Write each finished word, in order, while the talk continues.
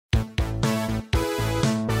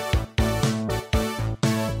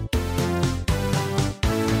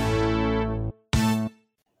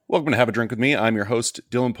Welcome to Have a Drink with Me. I'm your host,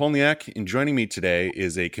 Dylan Polniak, and joining me today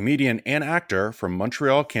is a comedian and actor from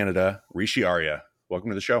Montreal, Canada, Rishi Arya. Welcome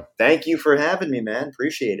to the show. Thank you for having me, man.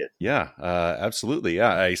 Appreciate it. Yeah, absolutely.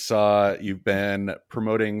 Yeah, I saw you've been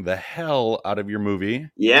promoting the hell out of your movie.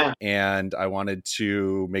 Yeah. And I wanted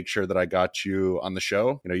to make sure that I got you on the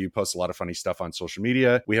show. You know, you post a lot of funny stuff on social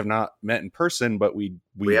media. We have not met in person, but we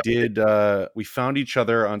found each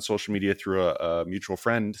other on social media through a mutual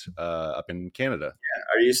friend up in Canada. Yeah.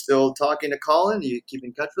 Are you still talking to Colin? Do you keep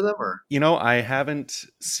in touch with him, or? You know, I haven't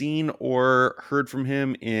seen or heard from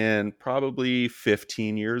him in probably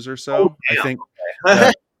 15 years or so. Oh, I think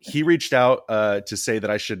he reached out to say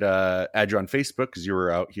that I should add you on Facebook because you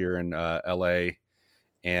were out here in LA.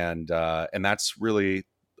 And that's really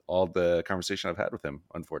all the conversation I've had with him,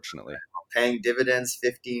 unfortunately. Paying dividends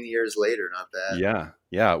 15 years later, not bad.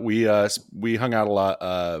 Yeah. We hung out a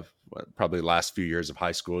lot, probably the last few years of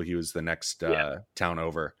high school. He was the next town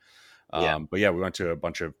over. But yeah, we went to a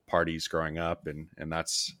bunch of parties growing up, and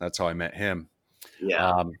that's how I met him.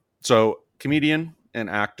 Yeah. So comedian and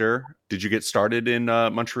actor, did you get started in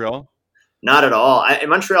Montreal? Not at all. In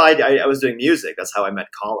Montreal, I was doing music. That's how I met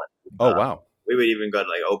Colin. Oh, wow. We would even go to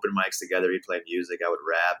like open mics together. He'd play music. I would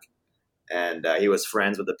rap. And he was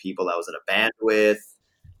friends with the people I was in a band with.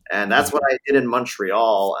 And that's what I did in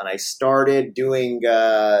Montreal. And I started doing,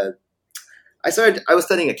 I was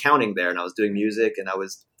studying accounting there, and I was doing music, and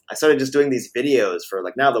I started just doing these videos for,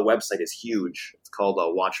 like, now the website is huge. It's called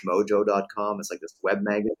watchmojo.com. It's like this web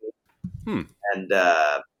magazine. And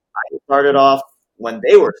I started off when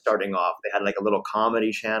they were starting off. They had like a little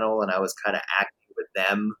comedy channel, and I was kind of acting with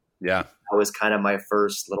them. Yeah. That was kind of my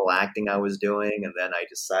first little acting I was doing. And then I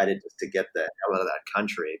decided just to get the hell out of that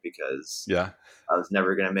country because I was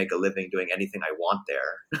never going to make a living doing anything I want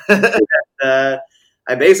there. And,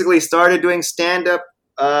 I basically started doing stand-up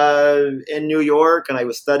in New York, and I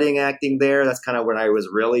was studying acting there. That's kind of when I was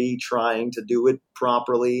really trying to do it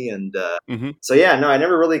properly. And so, yeah, no, I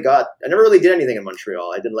never really did anything in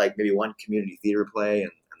Montreal. I did like maybe one community theater play,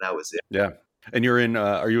 and that was it. Yeah. And you're in,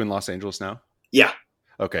 are you in Los Angeles now? Yeah.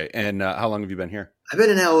 Okay. And how long have you been here? I've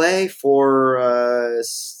been in LA for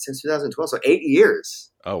since 2012, so 8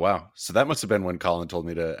 years. Oh, wow. So that must have been when Colin told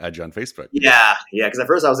me to add you on Facebook. Yeah. Because at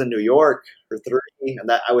first I was in New York for 3,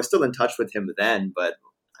 and I was still in touch with him then, but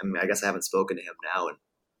I mean, I guess I haven't spoken to him now, and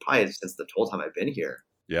probably since the whole time I've been here.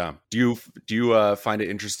 Yeah. Do you find it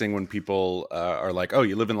interesting when people are like, "Oh,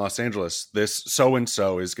 you live in Los Angeles. This so and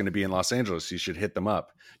so is going to be in Los Angeles. You should hit them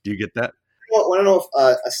up." Do you get that? Well, I don't know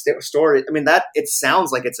if a story. I mean, that it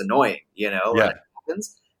sounds like it's annoying, when it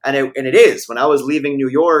happens, and it is. When I was leaving New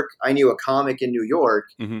York, I knew a comic in New York.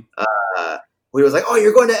 Who was like, "Oh,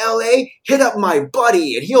 you're going to LA? Hit up my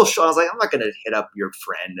buddy, and he'll show." I was like, "I'm not going to hit up your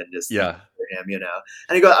friend and just for him,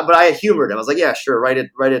 And he goes, but I humored him. I was like, "Yeah, sure, write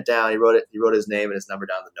it down." He wrote his name and his number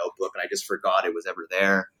down in the notebook, and I just forgot it was ever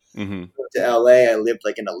there. Moved to LA. I lived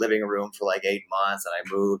like in a living room for like 8 months, and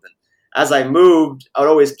I moved. And as I moved, I would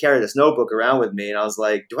always carry this notebook around with me, and I was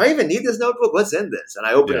like, "Do I even need this notebook? What's in this?" And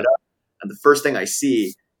I open it up, and the first thing I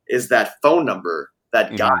see is that phone number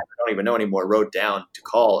that guy I don't even know anymore wrote down to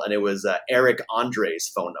call, and it was Eric Andre's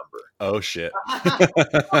phone number. Oh, shit.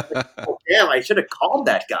 Oh, damn, I should have called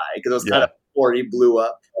that guy because it was kind of before he blew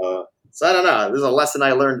up. So I don't know. There's a lesson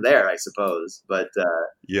I learned there, I suppose. But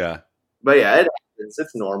yeah,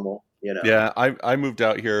 it's normal. Yeah, I moved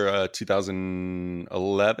out here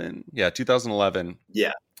 2011. Yeah, 2011.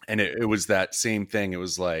 Yeah. And it was that same thing. It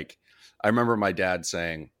was like, I remember my dad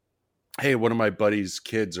saying, "Hey, one of my buddy's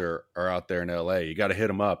kids are out there in LA. You got to hit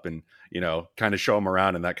them up and, kind of show them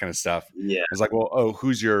around and that kind of stuff." Yeah. I was like, "Well, oh,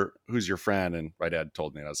 who's your friend?" And my dad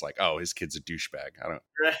told me, and I was like, "Oh, his kid's a douchebag." I don't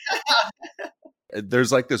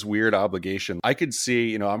There's like this weird obligation. I could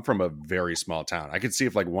see, I'm from a very small town. I could see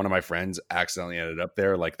if like one of my friends accidentally ended up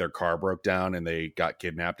there, like their car broke down and they got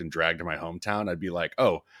kidnapped and dragged to my hometown. I'd be like,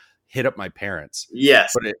 "Oh, hit up my parents."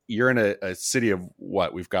 Yes. But you're in a city of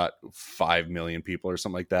what? We've got 5 million people or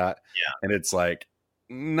something like that. Yeah. And it's like,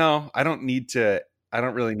 no, I don't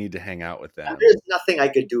really need to hang out with them. And there's nothing I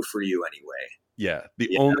could do for you anyway. Yeah.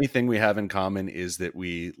 The only thing we have in common is that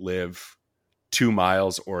we live 2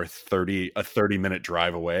 miles or a 30-minute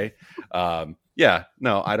drive away. No,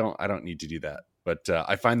 I don't need to do that. But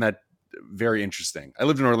I find that very interesting. I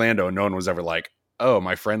lived in Orlando and no one was ever like, "Oh,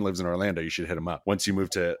 my friend lives in Orlando. You should hit him up." Once you move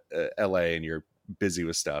to LA and you're busy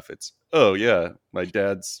with stuff, it's, "Oh yeah, my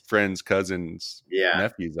dad's friends, cousins,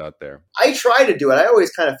 nephews out there." I try to do it. I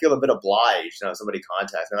always kind of feel a bit obliged. Somebody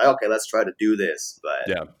contacts me, like, "Okay, let's try to do this." But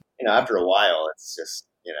after a while, it's just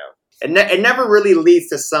it never really leads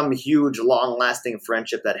to some huge, long-lasting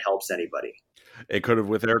friendship that helps anybody. It could have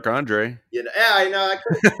with Eric Andre. Yeah, I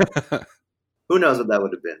know. Who knows what that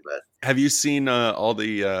would have been, but have you seen all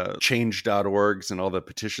the change.orgs and all the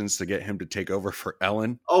petitions to get him to take over for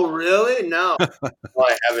Ellen? Oh, really? No.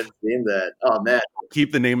 I haven't seen that. Oh, man.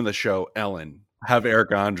 Keep the name of the show Ellen. Have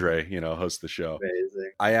Eric Andre, host the show.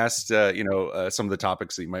 Amazing. I asked, some of the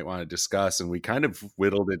topics that you might want to discuss, and we kind of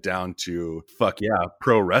whittled it down to,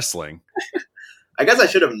 pro wrestling. I guess I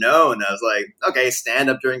should have known. I was like, okay, stand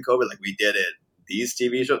up during COVID. Like, we did it. These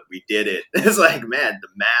TV shows, we did it. It's like, man, the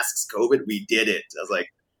masks, COVID, we did it. I was like,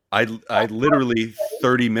 I literally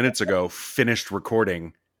 30 minutes ago finished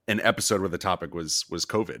recording an episode where the topic was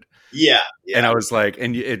COVID. Yeah. And I was like,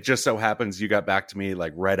 and it just so happens you got back to me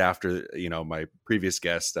like right after, my previous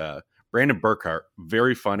guest, Brandon Burkhart,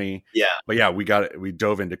 very funny. Yeah. But yeah, we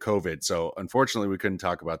dove into COVID. So unfortunately we couldn't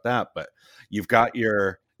talk about that, but you've got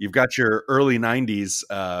your early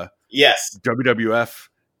 90s yes, WWF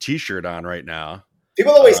t-shirt on right now.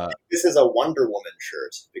 People always think this is a Wonder Woman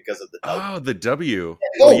shirt because of the W. Oh, the W.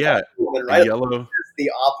 Yeah. Woman, right? The yellow. It's the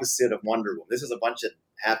opposite of Wonder Woman. This is a bunch of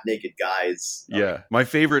half-naked guys. Yeah. My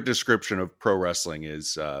favorite description of pro wrestling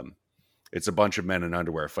is it's a bunch of men in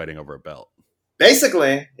underwear fighting over a belt.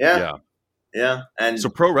 Basically, yeah. And so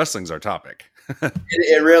pro wrestling's our topic.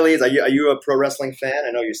 it really is. Are you a pro wrestling fan?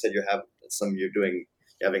 I know you said you're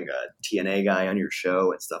having a TNA guy on your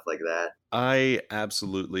show and stuff like that. I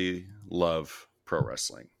absolutely love pro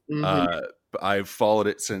wrestling. Mm-hmm. I've followed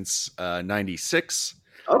it since 96.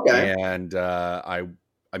 Okay. And I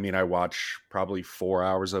watch probably 4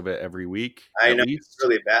 hours of it every week. I know it's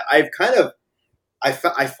really bad. I've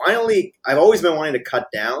always been wanting to cut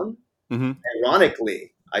down. Mm-hmm.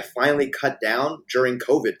 Ironically, I finally cut down during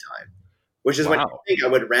COVID time, which is when I think I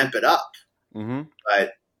would ramp it up. Mm-hmm.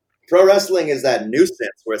 But pro wrestling is that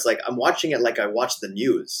nuisance where it's like I'm watching it like I watch the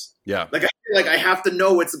news. Yeah. Like I feel like I have to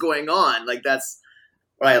know what's going on. Like that's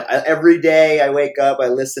right. Every day I wake up, I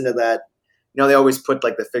listen to that. They always put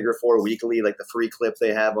like the Figure 4 Weekly, like the free clip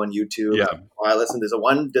they have on YouTube. Yeah. I listen. There's a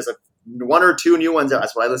one or two new ones.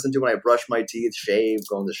 That's what I listen to when I brush my teeth, shave,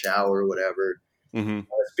 go in the shower, whatever. Mm-hmm.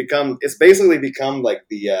 It's basically become like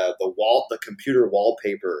the computer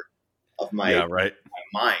wallpaper of my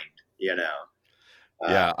mind.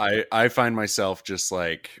 Yeah, I find myself just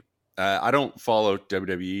like I don't follow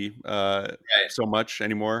WWE so much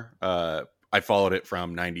anymore. I followed it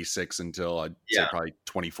from 96 until I'd say probably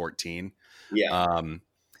 2014. Yeah. Awesome.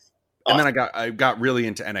 And then I got really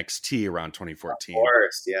into NXT around 2014. Of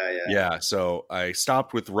course, yeah. Yeah, so I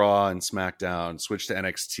stopped with Raw and SmackDown, switched to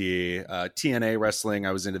NXT. TNA wrestling,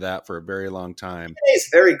 I was into that for a very long time. TNA is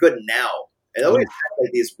very good now. It always had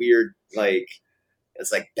like these weird, like,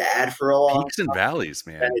 it's like bad for a long peaks and valleys,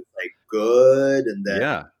 man. And it's like good, and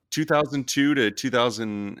then 2002 to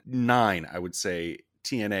 2009, I would say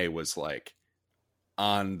TNA was like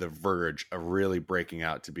on the verge of really breaking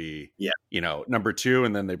out to be, number two.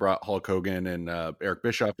 And then they brought Hulk Hogan and Eric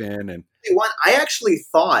Bischoff in. And I actually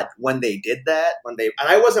thought when they did that, and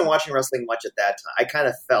I wasn't watching wrestling much at that time. I kind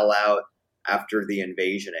of fell out after the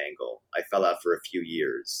invasion angle. I fell out for a few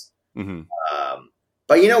years. Mm-hmm.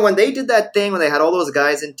 But when they did that thing, when they had all those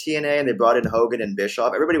guys in TNA and they brought in Hogan and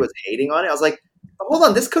Bischoff, everybody was hating on it. I was like, hold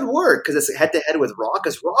on, this could work because it's head to head with Raw,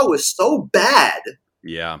 because Raw was so bad.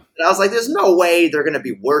 Yeah. And I was like, there's no way they're going to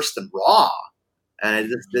be worse than Raw. And I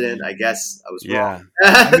just didn't. I guess I was wrong.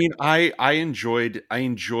 I mean, I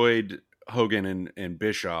enjoyed Hogan and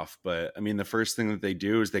Bischoff, but I mean, the first thing that they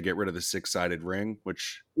do is they get rid of the 6-sided ring,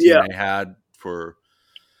 which TNA had for,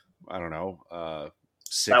 I don't know,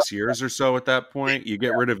 6 years or so at that point. You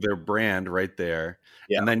get rid of their brand right there.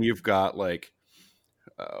 Yeah. And then you've got like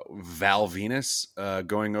Val Venus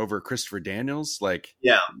going over Christopher Daniels. Like,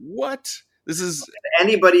 what? This is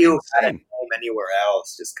anybody who had a name anywhere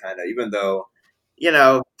else, just kind of, even though,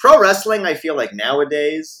 pro wrestling, I feel like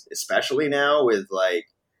nowadays, especially now with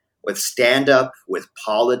stand up, with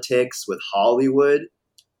politics, with Hollywood,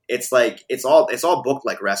 it's like, it's all booked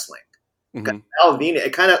like wrestling. Mm-hmm. Val Venus,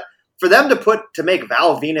 it kind of, for them to make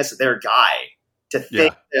Val Venus their guy, to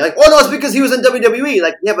think, they're like, oh no, it's because he was in WWE.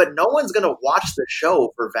 Like, yeah, but no one's going to watch the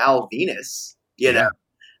show for Val Venus, know?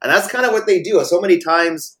 And that's kind of what they do. So many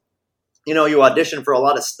times, you audition for a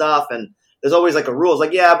lot of stuff and there's always like a rule. It's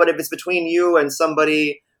like, yeah, but if it's between you and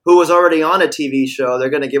somebody who was already on a TV show,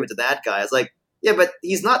 they're going to give it to that guy. It's like, yeah, but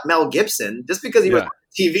he's not Mel Gibson. Just because he was on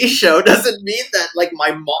a TV show doesn't mean that like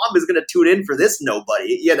my mom is going to tune in for this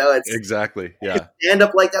nobody. It's exactly. Yeah. Stand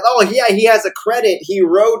up like that. Oh yeah, he has a credit. He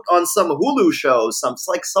wrote on some Hulu show. It's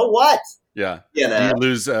like, so what? Yeah.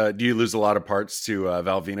 Do you lose a lot of parts to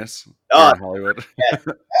Val Venus in Hollywood? Yeah.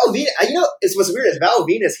 Val Venus, what's weird is Val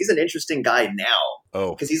Venus, he's an interesting guy now.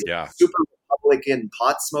 Oh, because he's super Republican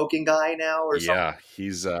pot smoking guy now or something.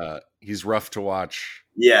 Yeah, he's rough to watch.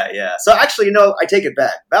 Yeah. So actually, I take it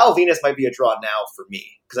back. Val Venus might be a draw now for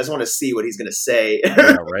me because I just want to see what he's going to say.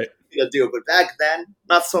 Yeah, right. He'll do it, but back then,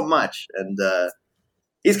 not so much. And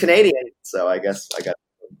he's Canadian, so I guess I got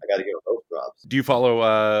to give both props. Do you follow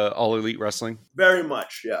All Elite Wrestling? Very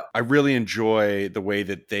much, yeah. I really enjoy the way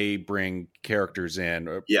that they bring characters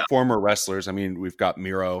in. Former wrestlers. I mean, we've got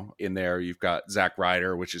Miro in there. You've got Zack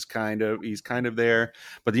Ryder, which is he's kind of there.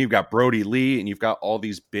 But then you've got Brody Lee, and you've got all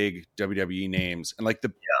these big WWE names. And like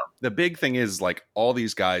the big thing is like all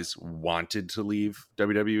these guys wanted to leave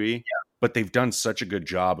WWE, but they've done such a good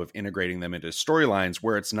job of integrating them into storylines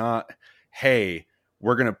where it's not, hey,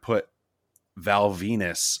 we're going to put Val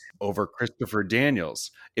Venus over Christopher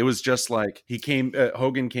Daniels. It was just like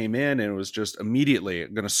Hogan came in and it was just immediately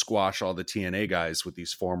going to squash all the TNA guys with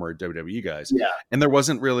these former WWE guys. Yeah. And there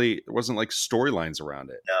wasn't like storylines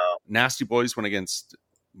around it. No. Nasty Boys went against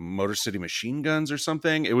Motor City Machine Guns or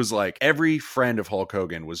something. It was like every friend of Hulk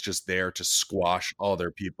Hogan was just there to squash all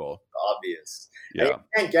their people. Obvious. Yeah. And you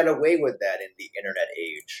can't get away with that in the internet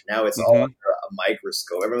age. Now it's all under a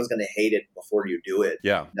microscope. Everyone's going to hate it before you do it.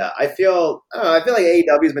 Yeah. I feel like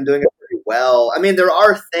AEW has been doing it pretty well. I mean, there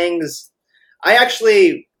are things. I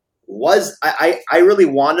actually I really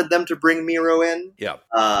wanted them to bring Miro in. Yeah.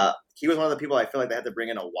 He was one of the people I feel like they had to bring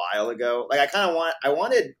in a while ago. Like I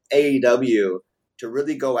wanted AEW to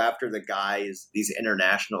really go after the guys, these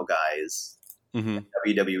international guys that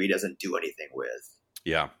WWE doesn't do anything with.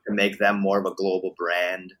 Yeah. To make them more of a global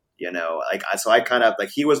brand, so I kind of like,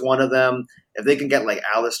 he was one of them. If they can get like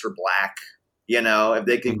Aleister Black, if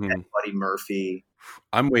they can get Buddy Murphy.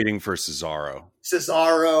 I'm waiting for Cesaro,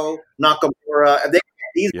 Nakamura. If they can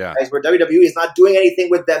get these guys where WWE is not doing anything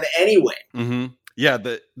with them anyway. Mm-hmm. Yeah,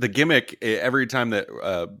 the gimmick every time that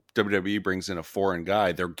WWE brings in a foreign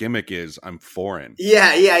guy, their gimmick is I'm foreign.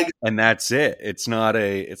 Yeah, and that's it. It's not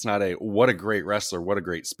a what a great wrestler, what a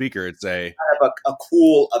great speaker. It's kind of a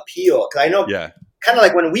cool appeal because I know. Yeah. Kind of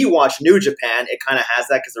like when we watch New Japan, it kind of has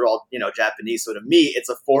that because they're all Japanese. So to me, it's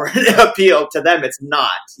a foreign appeal. To them, it's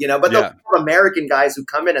not. But the American guys who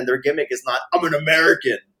come in and their gimmick is not I'm an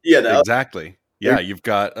American. Exactly. Yeah, you've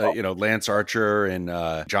got Lance Archer and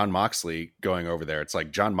John Moxley going over there. It's like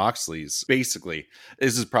John Moxley's basically,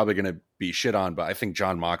 this is probably going to be shit on, but I think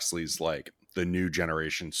John Moxley's like the new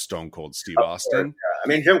generation Stone Cold Steve Austin. I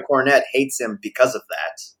mean, Jim Cornette hates him because of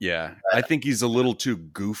that. Yeah, I think he's a little too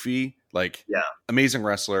goofy. Like, amazing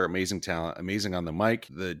wrestler, amazing talent, amazing on the mic.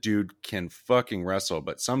 The dude can fucking wrestle,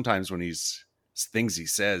 but sometimes when things he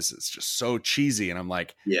says, it's just so cheesy. And I'm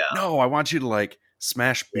like, no, I want you to like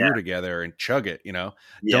smash beer together and chug it,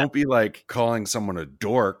 Don't be like calling someone a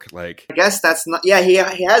dork. Like, I guess that's not, he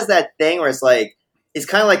has that thing where it's like, he's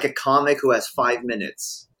kind of like a comic who has 5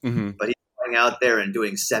 minutes, but he's going out there and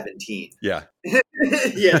doing 17. Yeah.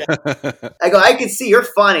 I go, I can see you're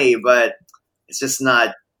funny, but it's just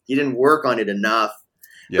not, you didn't work on it enough.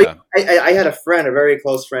 Yeah. I had a friend, a very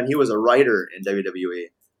close friend. He was a writer in WWE.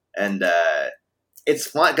 And it's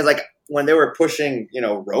fun because like when they were pushing,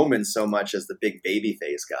 Roman so much as the big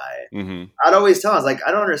babyface guy, I'd always tell him, I was like,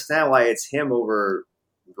 I don't understand why it's him over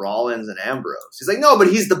Rollins and Ambrose. He's like, no, but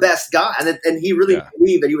he's the best guy. And he really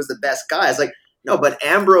believed that he was the best guy. It's like, no, but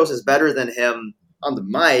Ambrose is better than him on the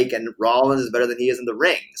mic and Rollins is better than he is in the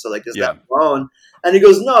ring. So like, just that alone. And he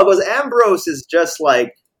goes, no, because Ambrose is just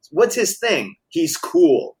like, what's his thing? He's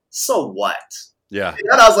cool. So what? Yeah.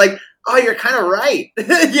 And I was like, oh, you're kind of right.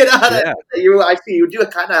 I see you do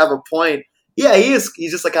kind of have a point. Yeah, he is.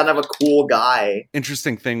 He's just like kind of a cool guy.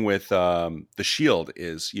 Interesting thing with the Shield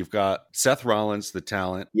is you've got Seth Rollins, the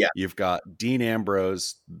talent. Yeah. You've got Dean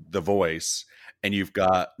Ambrose, the voice, and you've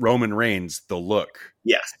got Roman Reigns, the look.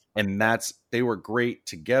 Yes. And they were great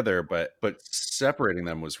together, but separating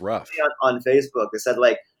them was rough. On Facebook, they said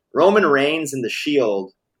like Roman Reigns and the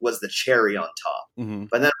Shield was the cherry on top.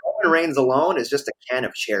 But then Roman Reigns alone is just a can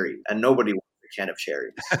of cherry, and nobody wants a can of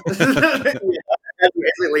cherries. That's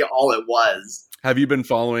basically all it was. Have you been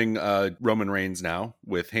following Roman Reigns now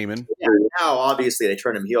with Heyman? Yeah, now obviously they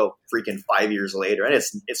turn him heel freaking 5 years later, and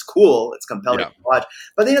it's cool, it's compelling to watch.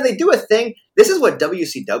 But they do a thing. This is what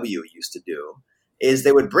WCW used to do. Is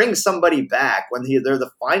they would bring somebody back when they're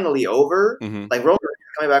finally over. Like Roman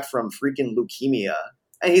coming back from freaking leukemia.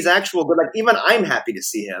 And he's actual good. Like, even I'm happy to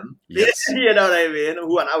see him. Yes. You know what I mean?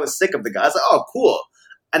 And I was sick of the guy. I was like, oh, cool.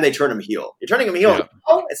 And they turn him heel. You're turning him heel. Yeah.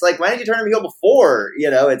 Oh, it's like, why didn't you turn him heel before?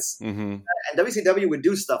 It's and WCW would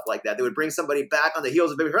do stuff like that. They would bring somebody back on the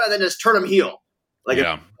heels of Baby and then just turn him heel. Like,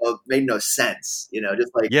 it made no sense.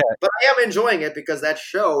 Just like, But I am enjoying it because that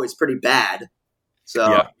show is pretty bad.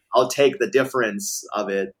 So I'll take the difference of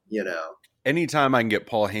it, anytime I can get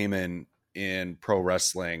Paul Heyman in pro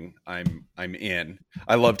wrestling, I'm in.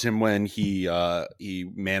 I loved him when he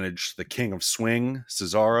managed the King of Swing,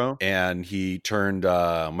 Cesaro, and he turned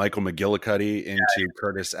Michael McGillicuddy into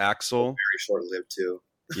Curtis Axel. Very short lived too.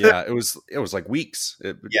 Yeah, it was like weeks.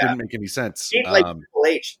 It didn't make any sense. He beat like Triple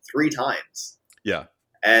H 3 times. Yeah.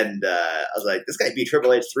 And I was like, this guy beat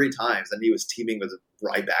Triple H 3 times, and he was teaming with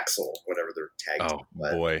Ryback, whatever their tag team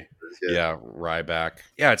was. Boy. Yeah, Ryback.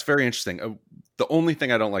 Yeah, it's very interesting. The only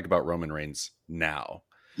thing I don't like about Roman Reigns now,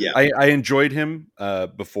 I enjoyed him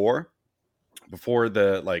before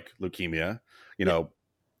the like leukemia,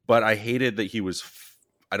 but I hated that he was.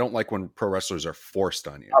 I don't like when pro wrestlers are forced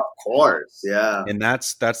on you. Of course, yeah. And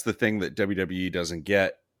that's the thing that WWE doesn't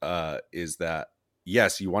get is that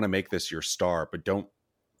yes, you want to make this your star, but don't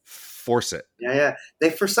force it. Yeah. They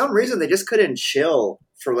for some reason they just couldn't chill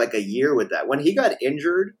for like a year with that. When he got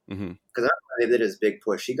injured, because they did his big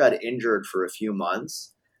push, he got injured for a few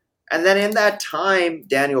months. And then in that time,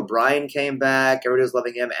 Daniel Bryan came back. Everybody was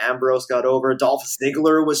loving him. Ambrose got over. Dolph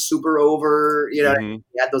Ziggler was super over. He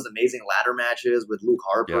had those amazing ladder matches with Luke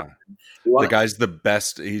Harper. Yeah. The guy's the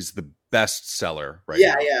best. He's the best seller now.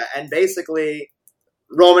 Yeah. And basically,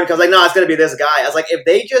 Roman comes like, no, it's going to be this guy. I was like, if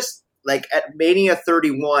they just, like, at Mania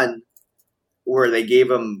 31, where they gave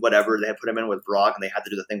him whatever, they had put him in with Brock, and they had to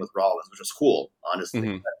do the thing with Rollins, which was cool, honestly.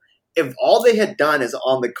 But if all they had done is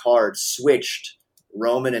on the card switched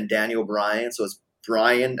Roman and Daniel Bryan, so it's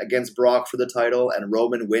Bryan against Brock for the title, and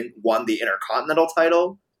Roman won the Intercontinental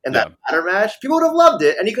title in that ladder match, people would have loved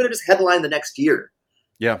it, and he could have just headlined the next year.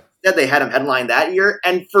 Yeah. Instead, they had him headline that year,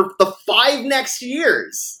 and for the 5 next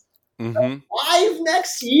years, nobody's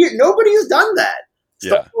done that.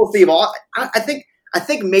 Yeah. I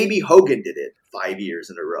think maybe Hogan did it 5 years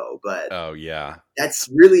in a row, but that's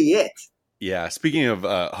really it. Yeah. Speaking of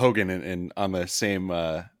Hogan, and on the same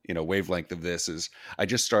wavelength of this, is I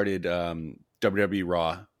just started WWE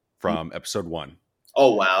Raw from episode 1.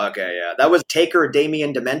 Oh wow! Okay, yeah, that was Taker,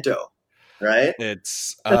 Damian Demento, right?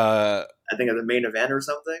 It's I think of the main event or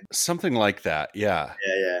something like that. Yeah.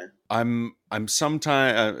 Yeah. I'm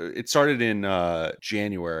sometime. It started in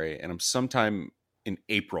January, and I'm sometime in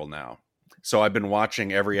April now. So I've been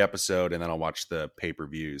watching every episode, and then I'll watch the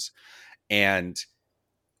pay-per-views. And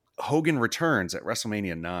Hogan returns at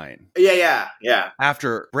WrestleMania 9. Yeah.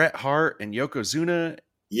 After Bret Hart and Yokozuna.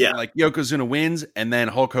 Yeah. Like Yokozuna wins, and then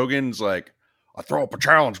Hulk Hogan's like, I'll throw up a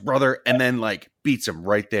challenge, brother, and then like beats him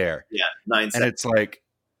right there. Yeah, 9 seconds. And it's like,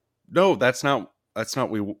 no, that's not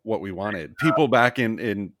what we wanted. People back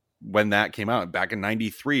in when that came out, back in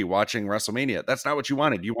 93, watching WrestleMania, that's not what you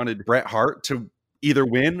wanted. You wanted Bret Hart to either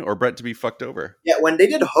win or Bret to be fucked over. Yeah, when they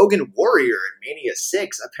did Hogan Warrior in Mania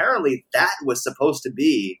 6, apparently that was supposed to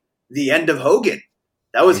be the end of Hogan.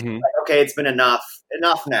 That was like, okay, it's been enough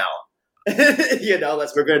now. We're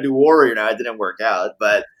going to do Warrior now. It didn't work out,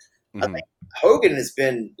 but I think Hogan has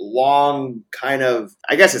been long kind of,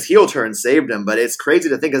 I guess his heel turn saved him, but it's crazy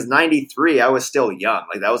to think, as 93, I was still young.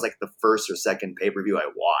 Like that was like the first or second pay-per-view I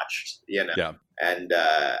watched, Yeah. And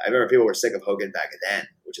I remember people were sick of Hogan back then,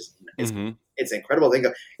 which is it's incredible to think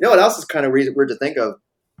of. You know what else is kind of weird to think of?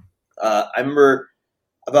 I remember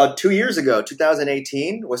about 2 years ago,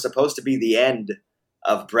 2018 was supposed to be the end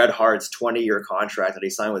of Bret Hart's 20-year contract that he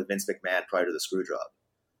signed with Vince McMahon prior to the screw job.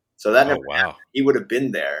 So that never happened. He would have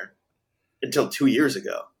been there until 2 years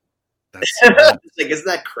ago. That's like, isn't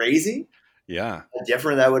that crazy? Yeah. How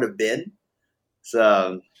different that would have been.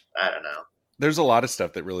 So I don't know. There's a lot of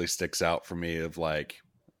stuff that really sticks out for me of like,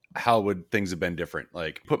 how would things have been different?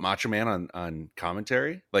 Like put Macho Man on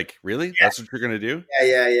commentary? Like really? Yeah. That's what you're going to do?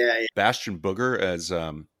 Yeah. Bastion Booger as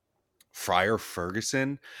Friar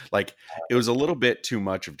Ferguson. Like it was a little bit too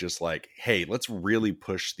much of just like, hey, let's really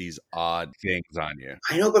push these odd things on you.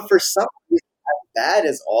 I know, but for some reason, as bad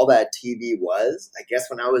as all that TV was, I guess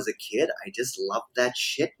when I was a kid, I just loved that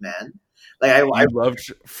shit, man. Like I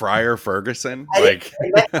loved Friar Ferguson. I was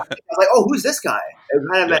like, oh, who's this guy? It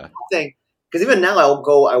kind of meant nothing. Because even now,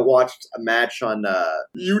 I watched a match on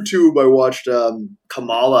YouTube. I watched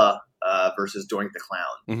Kamala versus Doink the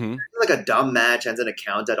Clown. It's like a dumb match, ends in a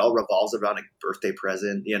count that all revolves around a birthday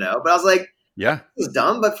present, But I was like, yeah, it was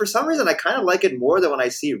dumb. But for some reason, I kind of like it more than when I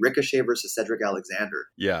see Ricochet versus Cedric Alexander.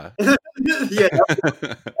 Yeah. They're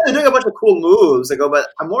doing a bunch of cool moves. But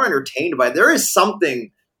I'm more entertained by it. There is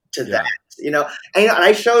something to that, And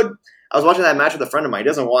I was watching that match with a friend of mine. He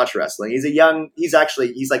doesn't watch wrestling. He's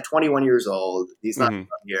like 21 years old. He's not from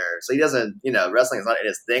here. So he doesn't, wrestling is not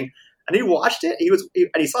his thing. And he watched it.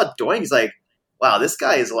 And he saw Doink. He's like, wow, this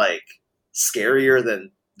guy is like scarier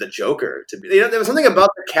than the Joker to be. There was something about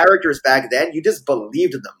the characters back then. You just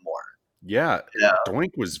believed in them more. Yeah, You know?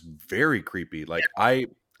 Doink was very creepy. Like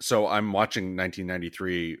so I'm watching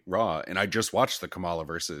 1993 Raw, and I just watched the Kamala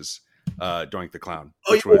versus Doink the Clown,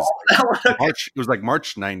 Oh, which was that one? Okay. March. It was like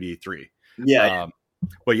March '93. Yeah,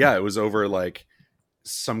 But yeah, it was over like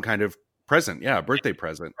some kind of present, birthday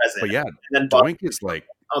present. present. But yeah, And then Doink is like,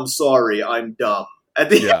 I'm sorry, I'm dumb. At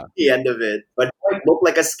the, yeah, at the end of it, but he looked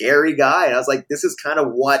like a scary guy, and I was like, this is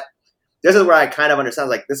where I kind of understand.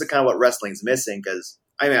 Like, this is kind of what wrestling's missing. Because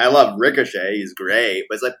I mean, I love Ricochet; he's great,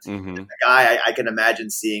 but it's like mm-hmm. a guy I can imagine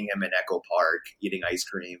seeing him in Echo Park eating ice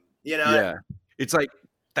cream. You know? Yeah. It's like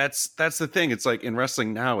that's the thing. It's like in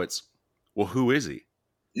wrestling now, it's well, who is he?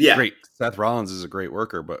 Yeah, Great. Seth Rollins is a great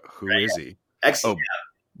worker, but who is he? excellent. Oh,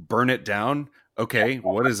 burn it down. Okay,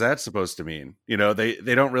 what is that supposed to mean? You know, they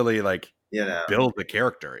don't really like build the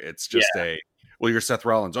character. It's just well, you're Seth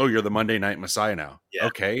Rollins. Oh, you're the Monday Night Messiah now. Yeah.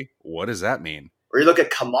 Okay, what does that mean? Or you look at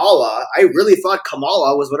Kamala. I really thought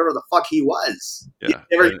Kamala was whatever the fuck he was. Yeah,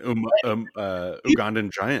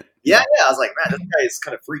 Ugandan giant. Yeah. I was like, man, this guy is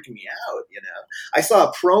kind of freaking me out. You know, I saw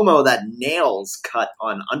a promo that Nails cut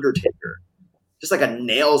on Undertaker, just like a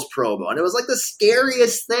Nails promo, and it was like the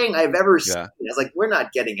scariest thing I've ever seen. I was like, we're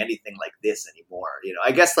not getting anything like this anymore. You know,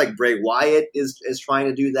 I guess like Bray Wyatt is trying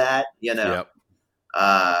to do that. You know,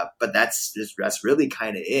 but that's really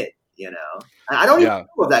kind of it. You know, I don't even know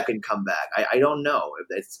if that can come back. I don't know if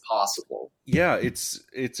it's possible. Yeah, it's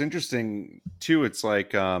interesting too. It's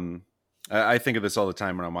like I think of this all the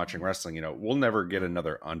time when I'm watching wrestling. You know, we'll never get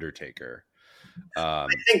another Undertaker. I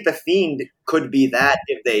think the Fiend could be that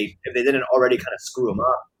if they didn't already kind of screw him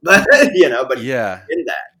up, but you know, but yeah, in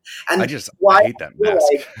that. And I hate that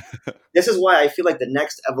mask. Like, this is why I feel like the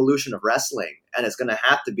next evolution of wrestling, and it's going to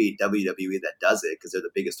have to be WWE that does it because they're the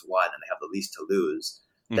biggest one and they have the least to lose.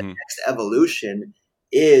 The next evolution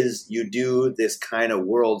is you do this kind of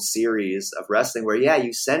World Series of wrestling where,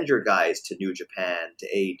 you send your guys to New Japan, to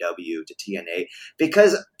AEW, to TNA,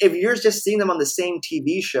 because if you're just seeing them on the same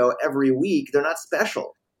TV show every week, they're not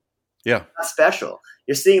special. Yeah. Not special.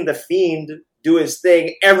 You're seeing The Fiend do his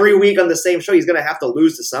thing every week on the same show. He's going to have to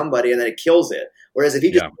lose to somebody, and then it kills it. Whereas if he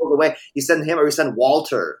just goes away, you send him or you send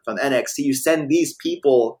Walter from NXT, you send these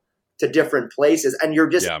people to different places, and you're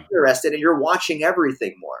just interested, and you're watching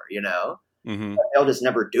everything more, you know? They'll just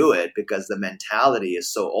never do it because the mentality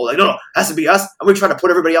is so old. Like, no, it has to be us. And we try to put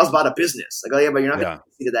everybody else out of business. Like, but you're not going to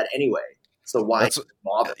see that anyway. So why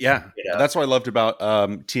bother? Yeah. You know? That's what I loved about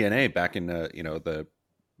TNA back in the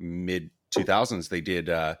mid 2000s. They did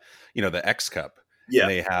the X Cup. Yeah. And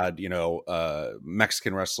they had,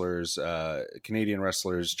 Mexican wrestlers, Canadian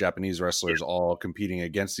wrestlers, Japanese wrestlers all competing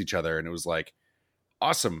against each other. And it was like,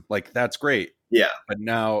 awesome. Like, that's great. Yeah. But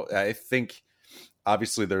now I think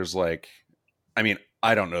obviously there's like, I mean,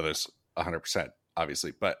 I don't know this 100%,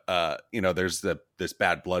 obviously, but there's this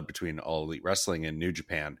bad blood between All Elite Wrestling and New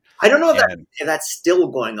Japan. I don't know if that's still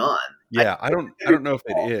going on. Yeah, I don't know if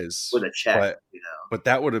it is with a check, but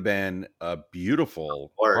that would have been a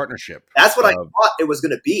beautiful partnership. That's what I thought it was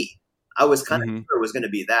going to be. I was kind of sure it was going to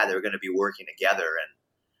be that they were going to be working together, and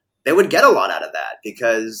they would get a lot out of that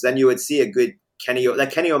because then you would see a good Kenny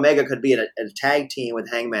Omega could be in a tag team with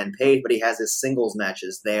Hangman Page, but he has his singles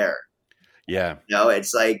matches there. Yeah.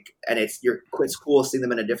 It's like, and it's cool seeing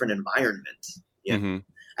them in a different environment. And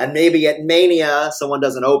maybe at Mania, someone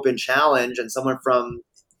does an open challenge and someone from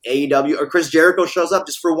AEW or Chris Jericho shows up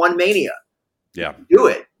just for one Mania. Yeah. Do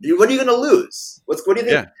it. What are you going to lose? What do you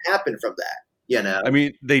think happened from that? You know? I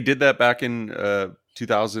mean, they did that back in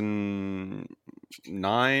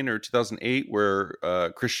 2009 or 2008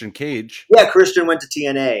 where Christian Cage. Yeah, Christian went to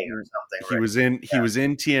TNA or something. He was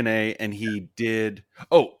in TNA and he did.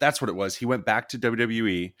 Oh, that's what it was. He went back to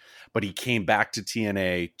WWE, but he came back to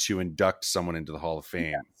TNA to induct someone into the Hall of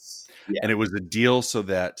Fame. Yes. Yeah. And it was a deal so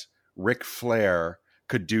that Ric Flair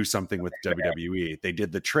could do something with WWE. They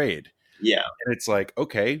did the trade. Yeah. And it's like,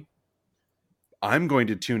 okay, I'm going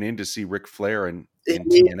to tune in to see Ric Flair in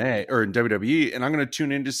TNA or in WWE, and I'm going to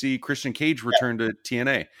tune in to see Christian Cage return to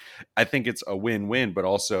TNA. I think it's a win-win, but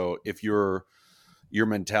also if your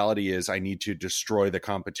mentality is I need to destroy the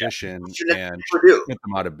competition and get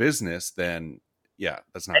them out of business, then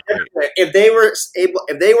that's not great. If they weren't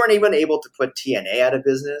even able to put TNA out of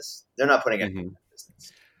business, they're not putting it out of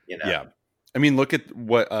business. You know? Yeah. I mean, look at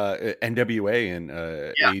what NWA and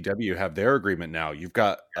AEW have their agreement now. You've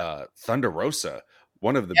got Thunder Rosa,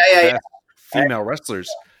 one of the best female wrestlers,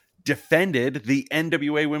 defended the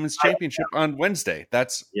NWA Women's Championship on Wednesday.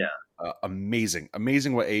 That's amazing.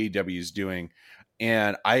 Amazing what AEW is doing.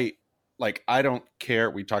 And I don't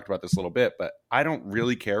care. We talked about this a little bit, but I don't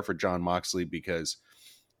really care for Jon Moxley because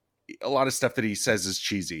a lot of stuff that he says is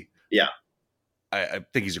cheesy. Yeah. I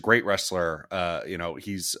think he's a great wrestler.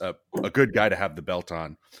 He's a good guy to have the belt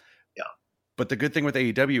on. Yeah. But the good thing with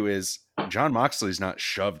AEW is Jon Moxley's not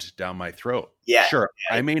shoved down my throat. Yeah. Sure.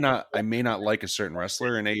 Yeah. I may not like a certain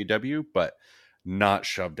wrestler in AEW, but not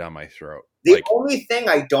shoved down my throat. The only thing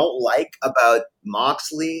I don't like about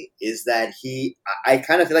Moxley is that I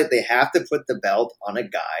kind of feel like they have to put the belt on a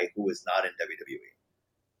guy who is not in WWE.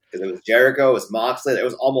 Because it was Jericho, it was Moxley, it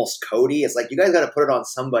was almost Cody. It's like, you guys got to put it on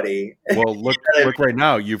somebody. Well, look right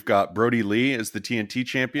now. You've got Brody Lee as the TNT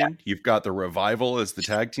champion. Yeah. You've got the Revival as the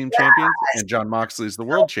tag team champions, and Jon Moxley is the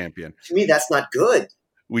world champion. To me, that's not good.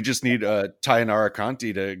 We just need Tainara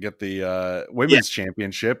Conti to get the women's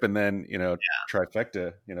championship, and then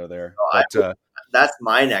trifecta. There. That's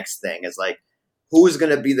my next thing. Is like, who's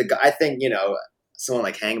going to be the guy? I think someone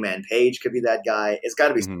like Hangman Page could be that guy. It's got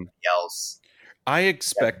to be somebody else. I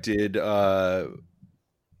expected MJF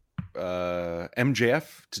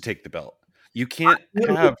to take the belt. You can't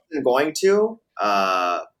have going to,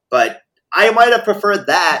 but I might have preferred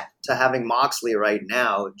that to having Moxley right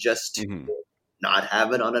now, just to not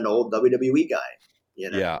have it on an old WWE guy.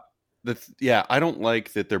 Yeah. I don't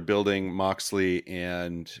like that they're building Moxley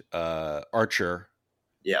and Archer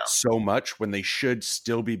so much when they should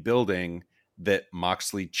still be building that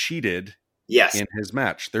Moxley cheated in his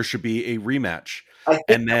match. There should be a rematch.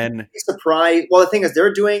 And then surprise. Well, the thing is,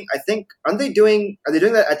 they're doing. I think are they doing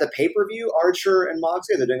that at the pay-per-view? Archer and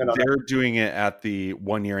Moxley. They're doing it. They're doing it at the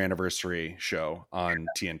 1-year anniversary show on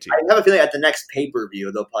TNT. I have a feeling at the next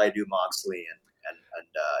pay-per-view they'll probably do Moxley and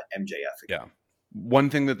MJF again. Yeah. One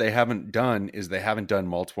thing that they haven't done is they haven't done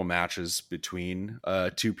multiple matches between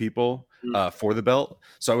two people for the belt.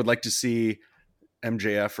 So I would like to see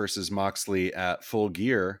MJF versus Moxley at Full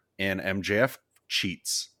Gear, and MJF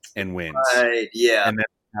cheats and wins. Right, yeah. And then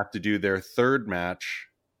have to do their third match,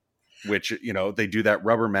 which, they do that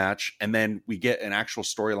rubber match, and then we get an actual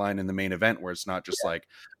storyline in the main event where it's not just like,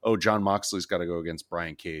 oh, Jon Moxley's got to go against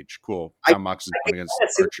Brian Cage. Cool. Jon Moxley's going against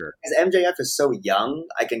Archer. Because MJF is so young,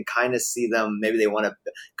 I can kind of see them, maybe they want to,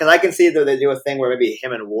 because I can see that they do a thing where maybe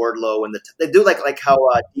him and Wardlow, and they do like how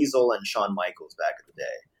Diesel and Shawn Michaels back in the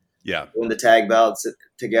day. Yeah. When the tag belts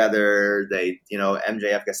together, they,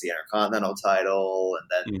 MJF gets the Intercontinental title, and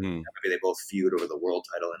then maybe they both feud over the world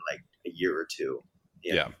title in like a year or two.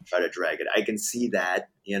 Try to drag it. I can see that,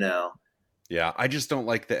 Yeah, I just don't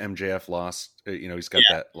like the MJF loss. He's got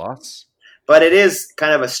that loss. But it is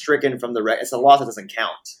kind of a stricken from the it's a loss that doesn't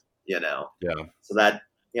count, Yeah. So that,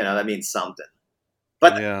 that means something.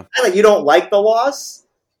 But the fact that you don't like the loss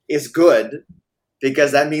is good,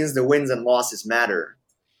 because that means the wins and losses matter.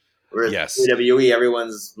 Whereas WWE,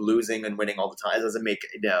 everyone's losing and winning all the time. It doesn't make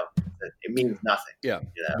it means nothing. Yeah.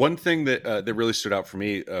 One thing that that really stood out for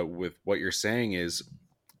me with what you're saying is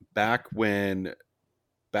back late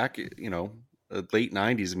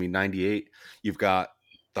 90s, 98, you've got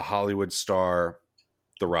the Hollywood star,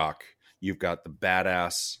 The Rock. You've got the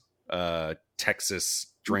badass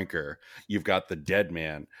Texas drinker. You've got the dead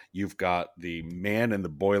man. You've got the man in the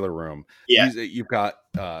boiler room. Yeah. You've got,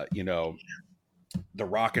 the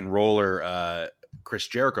rock and roller Chris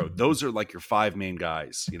Jericho. Those are like your 5 main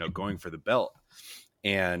guys, going for the belt.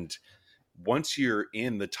 And once you're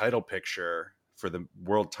in the title picture for the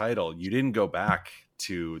world title, you didn't go back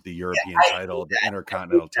to the European title, the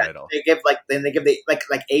Intercontinental title. They give like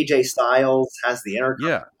AJ Styles has the Intercontinental.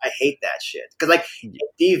 Yeah. I hate that shit, because it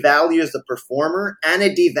devalues the performer and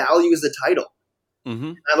it devalues the title.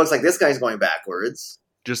 Mm-hmm. It looks like this guy's going backwards.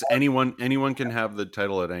 Just anyone can have the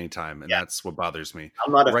title at any time, and that's what bothers me.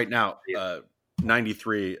 I'm not right now.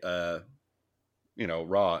 93,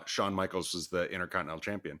 Raw. Shawn Michaels was the Intercontinental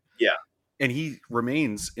Champion. Yeah, and he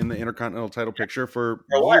remains in the Intercontinental title picture for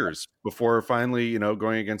years before finally,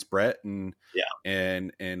 going against Brett and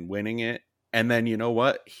winning it. And then you know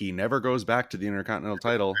what? He never goes back to the Intercontinental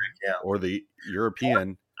title or the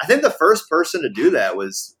European. I think the first person to do that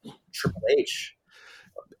was Triple H.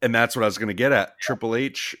 And that's what I was going to get at. Triple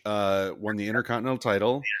H won the Intercontinental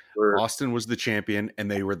title. Austin was the champion, and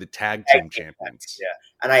they were the tag team champions. Yeah,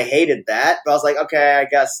 and I hated that, but I was like, okay, I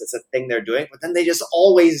guess it's a thing they're doing. But then they just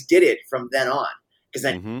always did it from then on. Because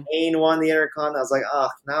then Kane won the Intercontinental. I was like, oh,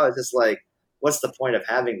 now it's just like, what's the point of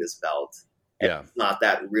having this belt? It's not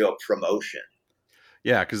that real promotion.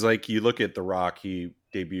 Yeah, because you look at The Rock, he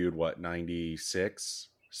debuted, 96?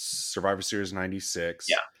 Survivor Series 96.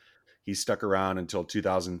 Yeah. He stuck around until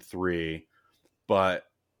 2003, but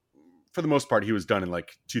for the most part, he was done in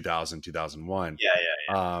 2000, 2001.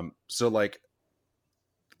 Yeah. So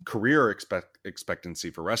career expectancy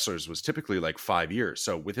for wrestlers was typically 5 years.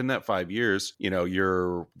 So within that 5 years,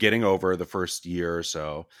 you're getting over the first year or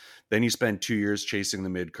so. Then you spend 2 years chasing the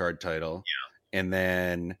mid-card title. And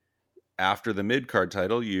then after the mid-card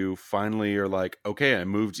title, you finally are like, okay, I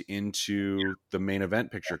moved into the main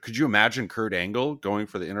event picture. Could you imagine Kurt Angle going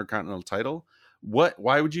for the Intercontinental title?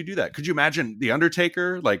 Why would you do that? Could you imagine The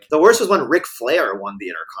Undertaker? Like, the worst was when Ric Flair won the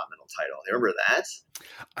Intercontinental title. You remember that?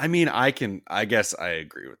 I mean, I guess I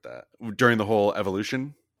agree with that. During the whole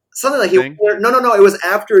Evolution Something like thing? No. It was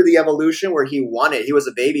after the Evolution where he won it. He was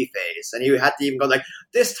a babyface, and he had to even go like,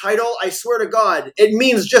 "This title, I swear to God, it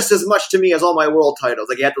means just as much to me as all my world titles."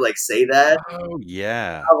 Like, you had to like say that. Oh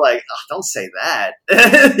yeah. I'm like, oh, don't say that.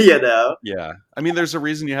 You know? Yeah. I mean, there's a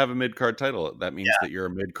reason you have a mid-card title. That means that you're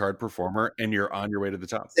a mid-card performer and you're on your way to the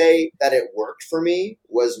top. Say that it worked for me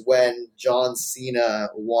was when John Cena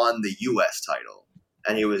won the U.S. title.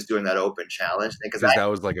 And he was doing that open challenge thing because that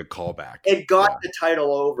was like a callback. It got the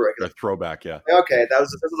title over. A throwback, yeah. Okay, this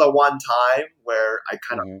was the one time where I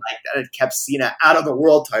kind of liked that. It kept Cena out of the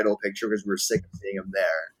world title picture because we were sick of seeing him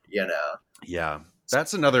there. You know. Yeah,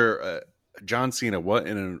 that's another John Cena. What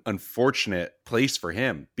an unfortunate place for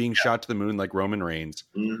him, being shot to the moon like Roman Reigns.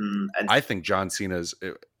 Mm-hmm. And I think John Cena's.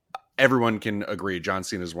 Everyone can agree. John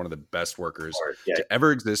Cena is one of the best workers to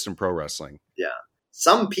ever exist in pro wrestling. Yeah.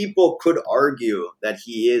 Some people could argue that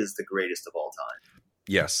he is the greatest of all time.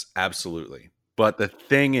 Yes, absolutely. But the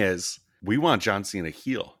thing is, we want John Cena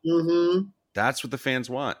heel. Mm-hmm. That's what the fans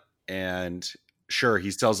want. And sure, he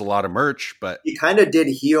sells a lot of merch, but he kind of did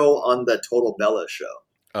heel on the Total Bella show.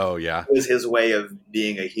 Oh yeah, it was his way of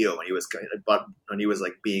being a heel when he was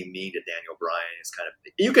like being mean to Daniel Bryan. It's kind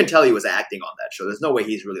of, you can tell he was acting on that show. There's no way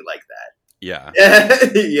he's really like that. Yeah,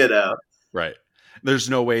 you know, right.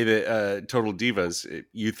 There's no way that Total Divas,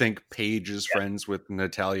 you think Paige is friends with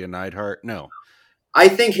Natalya Neidhart? No. I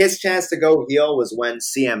think his chance to go heel was when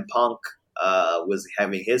CM Punk was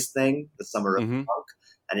having his thing, the Summer of Punk,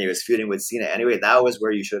 and he was feuding with Cena. Anyway, that was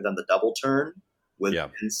where you should have done the double turn with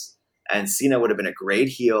Vince. And Cena would have been a great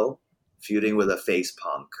heel feuding with a face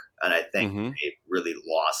Punk. And I think they really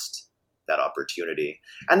lost that opportunity.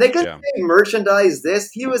 And they could say merchandise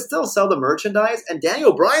this. He would still sell the merchandise. And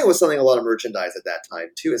Daniel Bryan was selling a lot of merchandise at that time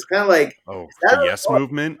too. It's kind of like the Yes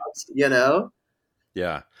Movement, you know?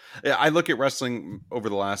 Yeah. I look at wrestling over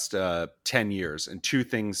the last 10 years, and two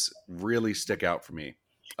things really stick out for me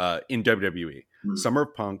in WWE. Summer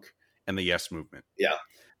of Punk and the Yes Movement. Yeah.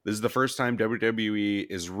 This is the first time WWE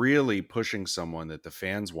is really pushing someone that the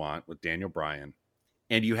fans want with Daniel Bryan.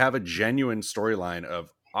 And you have a genuine storyline of,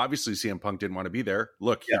 obviously CM Punk didn't want to be there.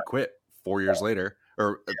 Look, he quit 4 years later,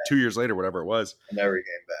 or 2 years later, whatever it was. And never came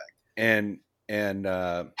back.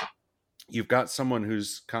 And you've got someone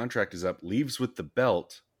whose contract is up, leaves with the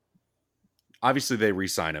belt. Obviously they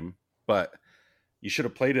re-sign him, but you should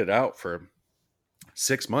have played it out for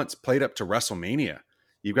 6 months, played up to WrestleMania.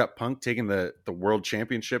 You've got Punk taking the world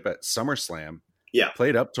championship at SummerSlam. Yeah.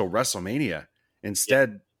 Played up till WrestleMania.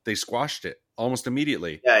 Instead, they squashed it almost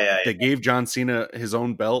immediately. Yeah. They gave John Cena his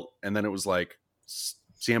own belt, and then it was like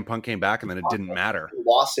CM Punk came back, and then it didn't matter.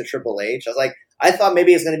 Lost to Triple H. I thought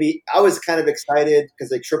maybe it's going to be. I was kind of excited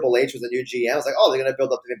because like Triple H was the new GM. I was like, oh, they're going to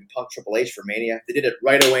build up to maybe Punk Triple H for Mania. They did it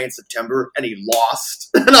right away in September, and he lost.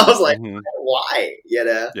 And I was like, why? You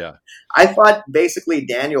know? Yeah. I thought basically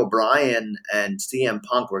Daniel Bryan and CM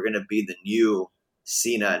Punk were going to be the new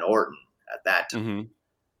Cena and Orton at that time,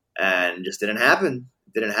 and it just didn't happen.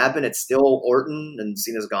 It's still Orton, and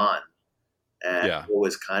Cena's gone. And what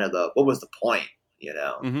was the point? You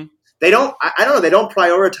know. They don't. I don't know. They don't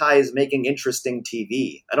prioritize making interesting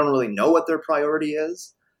TV. I don't really know what their priority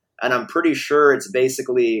is, and I'm pretty sure it's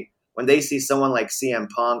basically when they see someone like CM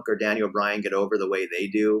Punk or Daniel Bryan get over the way they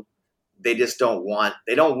do, they just don't want.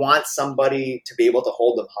 They don't want somebody to be able to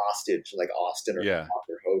hold them hostage like Austin or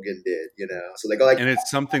Hogan did. You know. So they go like, and it's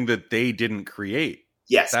something that they didn't create.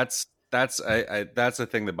 Yes, that's the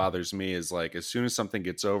thing that bothers me is like as soon as something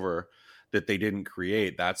gets over that they didn't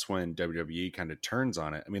create, that's when WWE kind of turns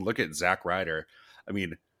on it. I mean, look at Zack Ryder. I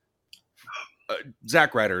mean,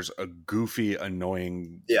 Zack Ryder's a goofy,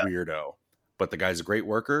 annoying weirdo, but the guy's a great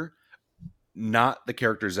worker. Not the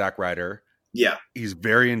character Zack Ryder. Yeah. He's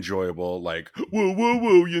very enjoyable. Like,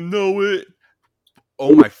 whoa, you know it.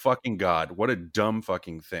 Oh my fucking God. What a dumb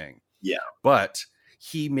fucking thing. Yeah. But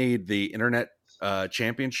he made the internet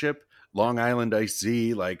championship, Long Island Ice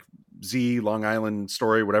Z, like Z, Long Island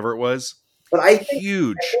Story, whatever it was. But I think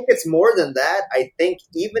huge. I think it's more than that. I think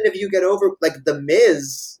even if you get over, like The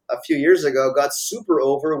Miz a few years ago got super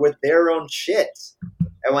over with their own shit.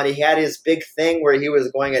 And when he had his big thing where he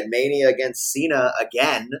was going at Mania against Cena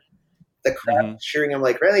again, the crowd was cheering him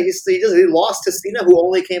like, really? He lost to Cena, who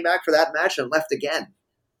only came back for that match and left again.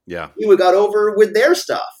 Yeah. He got over with their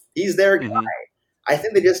stuff. He's their guy. I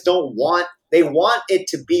think they just don't want, they want it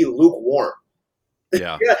to be lukewarm.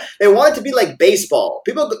 Yeah. Yeah, they want it to be like baseball.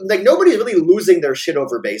 People like nobody's really losing their shit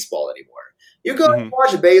over baseball anymore. You go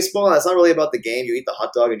watch baseball, and it's not really about the game. You eat the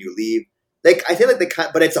hot dog and you leave. Like I feel like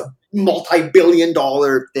but it's a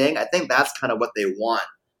multi-billion-dollar thing. I think that's kind of what they want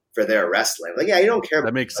for their wrestling. Like, yeah, you don't care.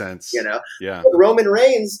 That makes sense. You know, yeah. But Roman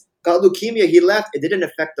Reigns got leukemia. He left. It didn't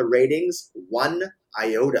affect the ratings one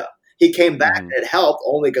iota. He came back and it helped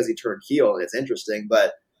only because he turned heel. And it's interesting,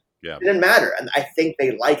 but it didn't matter. And I think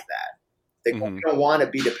they like that. They don't want to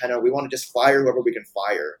be dependent. We want to just fire whoever we can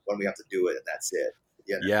fire when we have to do it, and that's it.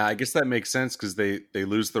 You know? Yeah, I guess that makes sense because they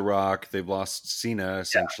lose The Rock, they've lost Cena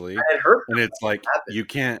essentially, and it hurt. And it's like you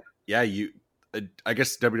can't. Yeah, I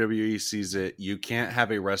guess WWE sees it. You can't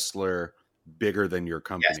have a wrestler bigger than your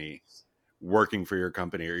company working for your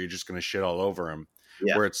company, or you're just going to shit all over him.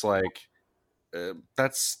 Yeah. Where it's like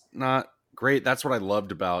that's not great. That's what I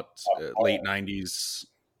loved about late '90s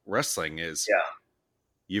wrestling is. Yeah.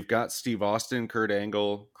 You've got Steve Austin, Kurt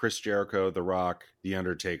Angle, Chris Jericho, The Rock, The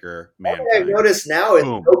Undertaker, Mankind. What I notice now is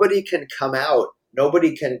nobody can come out.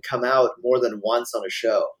 Nobody can come out more than once on a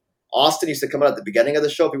show. Austin used to come out at the beginning of the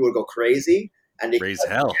show. People would go crazy. And raise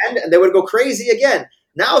hell. And they would go crazy again.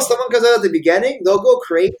 Now someone comes out at the beginning, they'll go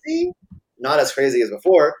crazy. Not as crazy as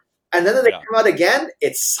before. And then they come out again,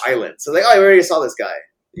 it's silent. So like, I already saw this guy.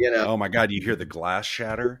 You know? Oh my God, you hear the glass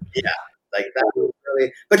shatter? Yeah. Like that was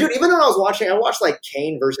really, but dude, even when I watched like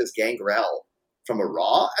Kane versus Gangrel from a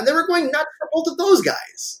Raw, and they were going nuts for both of those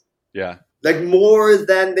guys. Yeah, like more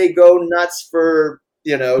than they go nuts for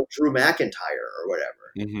Drew McIntyre or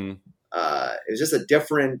whatever. Mm-hmm. It was just a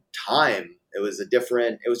different time. It was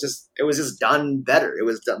just done better. It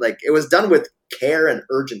was done with care and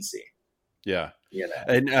urgency. Yeah,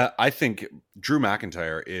 and I think Drew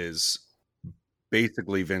McIntyre is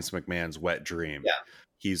basically Vince McMahon's wet dream. Yeah.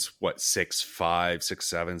 He's 6'5",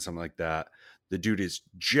 6'7", something like that. The dude is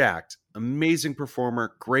jacked, amazing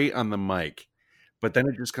performer, great on the mic. But then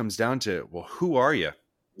it just comes down to, well, who are you?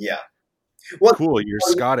 Yeah. Well, cool, you're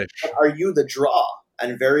Scottish. Are you the draw?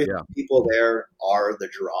 And very few people there are the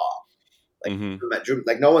draw. Like, Drew,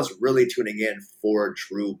 like no one's really tuning in for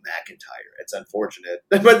Drew McIntyre. It's unfortunate,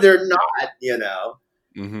 but they're not.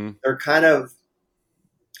 They're kind of.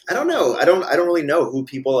 I don't know. I don't really know who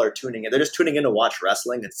people are tuning in. They're just tuning in to watch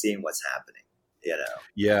wrestling and seeing what's happening.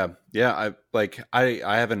 Yeah.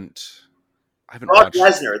 I haven't Brock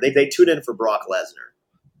Lesnar. They tune in for Brock Lesnar.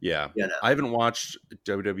 Yeah. I haven't watched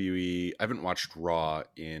WWE. I haven't watched Raw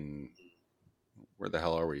in where the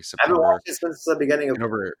hell are we? September. I haven't watched it since the beginning of.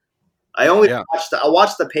 I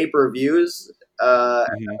watched the pay-per-views.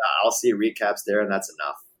 I'll see recaps there, and that's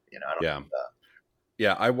enough. I don't.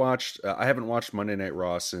 Yeah, I haven't watched Monday Night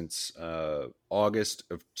Raw since August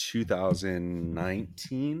of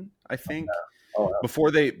 2019, I think. Before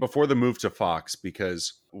the move to Fox,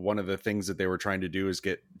 because one of the things that they were trying to do is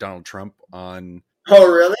get Donald Trump on.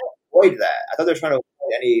 Oh, really? Avoid that. I thought they were trying to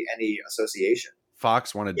avoid any association.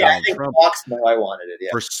 Fox wanted Donald Trump. Fox, no, I wanted it. Yeah.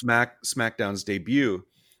 For SmackDown's debut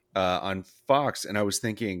on Fox, and I was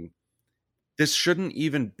thinking, this shouldn't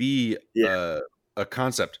even be a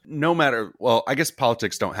concept. No matter, well, I guess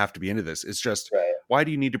politics don't have to be into this. It's just, why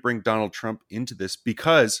do you need to bring Donald Trump into this?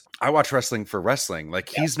 Because I watch wrestling for wrestling. Like,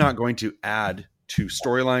 he's not going to add to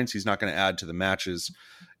storylines. He's not going to add to the matches,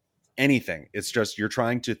 anything. It's just, you're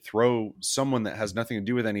trying to throw someone that has nothing to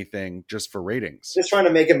do with anything just for ratings. Just trying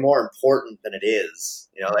to make it more important than it is.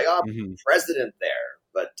 President there.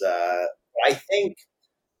 But I think,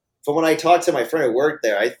 from when I talked to my friend who worked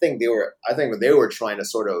there, I think they were trying to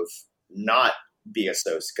sort of not be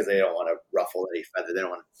associated because they don't want to ruffle any feather. They don't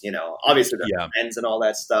want, obviously they're friends and all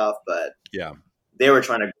that stuff, but they were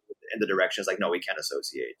trying to go in the direction. It's like, no, we can't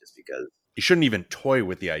associate just because. You shouldn't even toy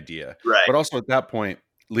with the idea. Right. But also at that point,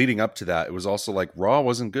 leading up to that, it was also like Raw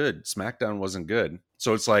wasn't good. SmackDown wasn't good.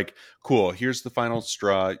 So it's like, cool, here's the final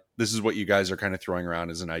straw. This is what you guys are kind of throwing around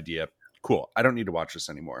as an idea. Cool. I don't need to watch this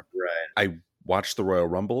anymore. Right. I watch the Royal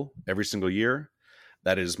Rumble every single year.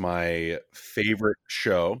 That is my favorite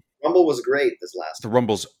show. Rumble was great this last. The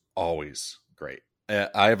Rumble's always great.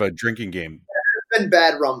 I have a drinking game. There's been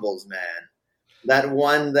bad Rumbles, man. That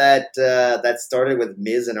one that started with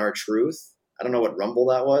Miz and R-Truth. I don't know what Rumble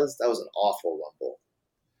that was. That was an awful Rumble.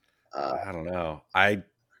 I don't know. I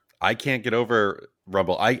can't get over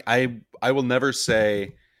Rumble. I will never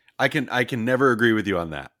say I can never agree with you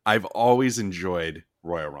on that. I've always enjoyed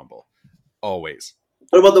Royal Rumble. Always.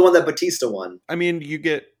 What about the one that Batista won? I mean, you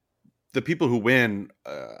get the people who win.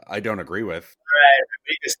 I don't agree with. Right.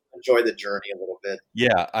 We just enjoy the journey a little bit.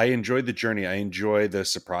 Yeah, I enjoyed the journey. I enjoy the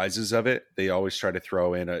surprises of it. They always try to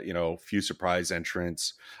throw in a few surprise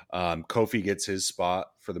entrants. Kofi gets his spot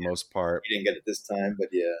for the most part. He didn't get it this time, but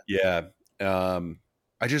yeah. Yeah.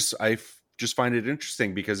 I just find it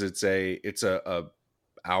interesting because it's a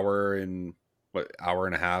hour and hour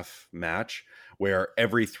and a half match where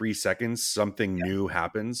every 3 seconds something new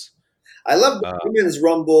happens. I love the Women's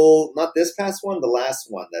Rumble, not this past one, the last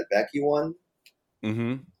one that Becky won.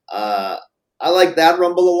 Mm-hmm. I like that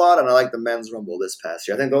Rumble a lot, and I like the Men's Rumble this past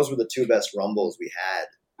year. I think those were the two best Rumbles we had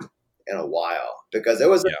in a while, because it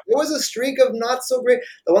was a streak of not so great.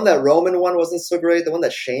 The one that Roman won wasn't so great. The one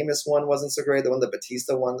that Sheamus won wasn't so great. The one that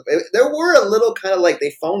Batista won, there were a little kind of like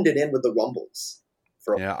they phoned it in with the Rumbles.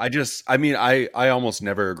 I almost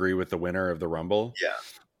never agree with the winner of the Rumble. Yeah,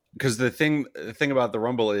 because the thing about the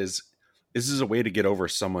Rumble is this is a way to get over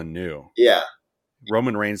someone new. Yeah.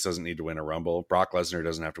 Roman Reigns doesn't need to win a Rumble. Brock Lesnar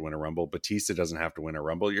doesn't have to win a Rumble. Batista doesn't have to win a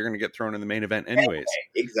Rumble. You're going to get thrown in the main event anyways.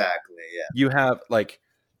 Exactly. Yeah. You have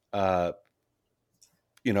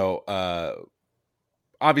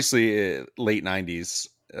obviously late 90s,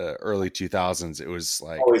 early 2000s. It was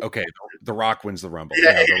like, okay, The Rock wins the Rumble.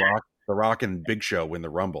 Yeah. The Rock and Big Show win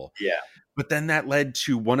the Rumble. Yeah. But then that led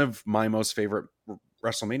to one of my most favorite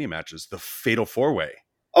WrestleMania matches, the Fatal 4-Way.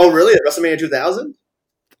 Oh, really? WrestleMania 2000?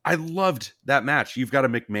 I loved that match. You've got a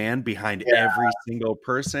McMahon behind every single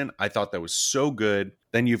person. I thought that was so good.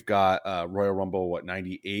 Then you've got Royal Rumble,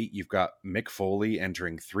 98? You've got Mick Foley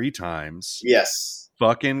entering 3 times. Yes.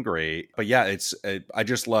 Fucking great. But yeah, I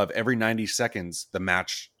just love every 90 seconds, the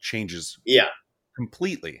match changes. Yeah.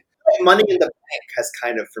 Completely. Money in the Bank has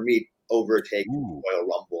kind of, for me, overtaken Royal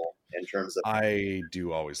Rumble in terms of... I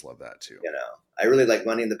do always love that too. I really like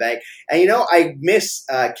Money in the Bank. And, I miss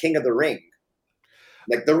King of the Ring.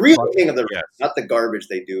 Like the real King of the Ring, not the garbage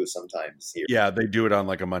they do sometimes here. Yeah, they do it on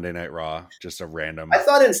like a Monday Night Raw, just a random. I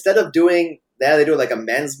thought instead of doing that, they do like a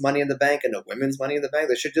men's Money in the Bank and a women's Money in the Bank.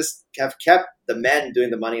 They should just have kept the men doing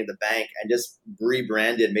the Money in the Bank and just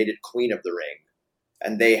rebranded, made it Queen of the Ring.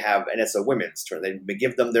 And it's a women's turn. They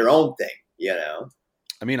give them their own thing,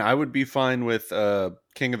 I mean, I would be fine with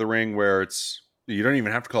King of the Ring where you don't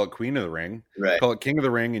even have to call it Queen of the Ring. Right. Call it King of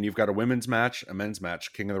the Ring, and you've got a women's match, a men's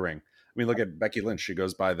match, King of the Ring. I mean, look at Becky Lynch. She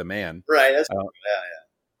goes by the man. Right. That's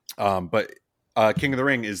But King of the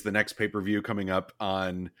Ring is the next pay-per-view coming up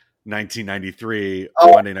on 1993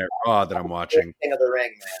 Monday Night Raw that I'm watching. King of the Ring,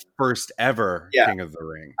 man. First ever King of the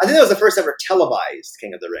Ring. I think that was the first ever televised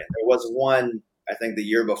King of the Ring. There was one, I think, the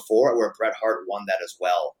year before where Bret Hart won that as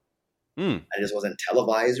well. It just wasn't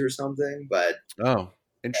televised or something, but... Oh,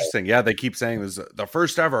 interesting. Yeah, they keep saying this is the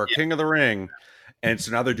first ever King of the Ring. And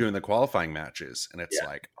so now they're doing the qualifying matches. And it's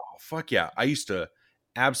like, oh, fuck yeah. I used to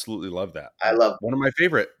absolutely love that. I love one of my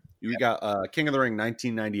favorite. You got King of the Ring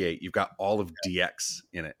 1998. You've got all of DX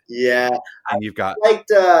in it. Yeah. And you've got... I liked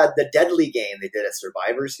the Deadly Game they did at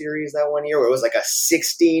Survivor Series that one year where it was like a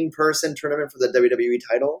 16-person tournament for the WWE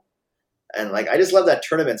title. And I just love that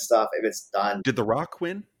tournament stuff if it's done. Did The Rock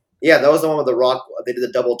win? Yeah, that was the one with The Rock. They did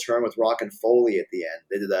the double turn with Rock and Foley at the end.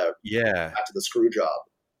 They did the after the screw job.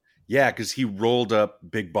 Yeah, because he rolled up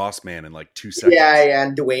Big Boss Man in 2 seconds. Yeah,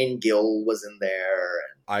 and Dwayne Gill was in there.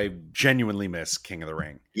 I genuinely miss King of the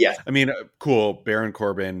Ring. Yeah. I mean, cool, Baron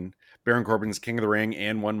Corbin. Baron Corbin's King of the Ring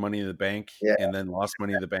and won Money in the Bank and then lost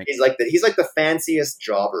Money in the Bank. He's like the fanciest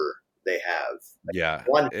jobber they have.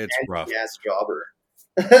 One it's rough. Ass jobber.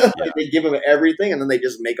 They give him everything and then they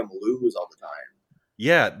just make him lose all the time.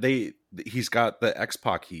 Yeah, he's got the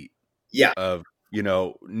X-Pac heat. Yeah. Of,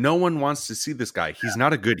 no one wants to see this guy. He's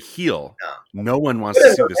not a good heel. No one wants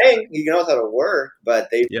to see this guy. He knows how to work, but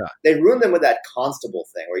they ruined him with that constable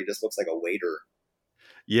thing where he just looks like a waiter.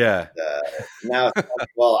 Yeah. Now,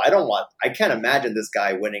 I can't imagine this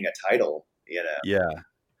guy winning a title, Yeah.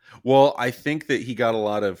 Well, I think that he got a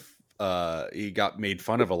lot of, he got made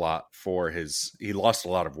fun of a lot he lost a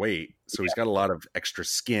lot of weight. So he's got a lot of extra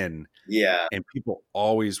skin. Yeah. And people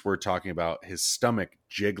always were talking about his stomach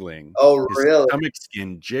jiggling. Oh, his really? Stomach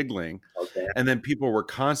skin jiggling. Okay. And then people were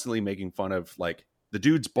constantly making fun of the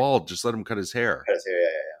dude's bald, just let him cut his hair.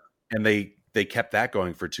 Yeah. And they kept that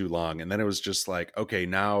going for too long. And then it was just okay,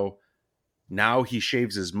 now he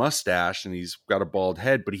shaves his mustache and he's got a bald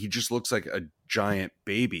head, but he just looks like a giant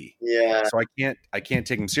baby. Yeah. So I can't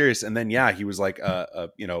take him serious. And then he was like a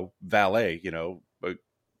valet, a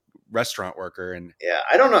restaurant worker. And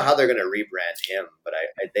I don't know how they're going to rebrand him, but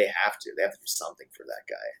they have to. They have to do something for that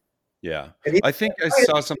guy. Yeah. I think I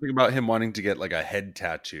saw something about him wanting to get a head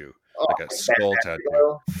tattoo. A skull tattoo.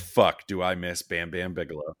 Bigelow. Fuck, do I miss Bam Bam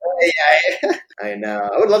Bigelow? Yeah, I know.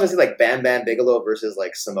 I would love to see Bam Bam Bigelow versus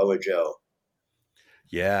Samoa Joe.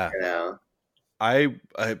 Yeah. I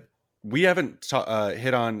We haven't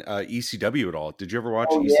hit on ECW at all. Did you ever watch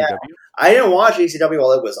Oh, yeah. ECW? I didn't watch ECW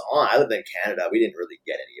while it was on. I lived in Canada. We didn't really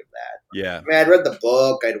get any of that. Yeah. I mean, I'd read the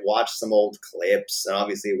book. I'd watched some old clips. And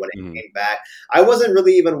obviously when it Mhm. came back, I wasn't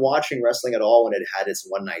really even watching wrestling at all when it had its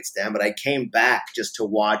one night stand. But I came back just to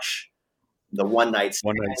watch the one night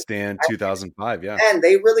stand. One Night Stand 2005, yeah. And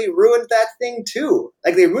they really ruined that thing too.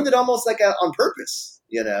 Like they ruined it almost like on purpose,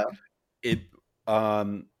 you know? It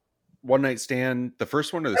One Night Stand, the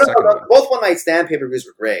first one or the second one? Both one night stand pay-per-views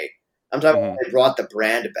were great. I'm talking about they brought the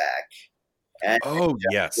brand back. And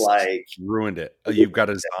yes. Like ruined it. You've got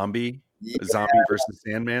a zombie versus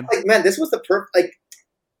Sandman. Like, man, this was the perfect, like,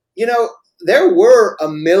 you know, there were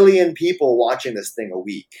 1 million people watching this thing a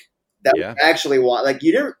week that would actually want, like,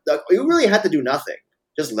 you really had to do nothing.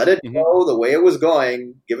 Just let it go the way it was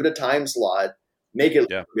going, give it a time slot, make it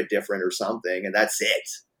look a bit different or something, and that's it.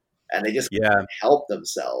 And they just couldn't help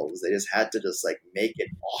themselves. They just had to just like make it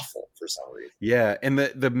awful for some reason. Yeah, and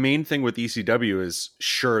the main thing with ECW is,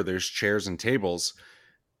 sure, there's chairs and tables,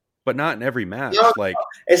 but not in every match. Like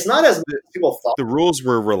it's not as people thought. The rules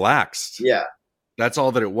were relaxed. Yeah, that's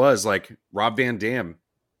all that it was. Like Rob Van Dam,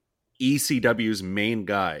 ECW's main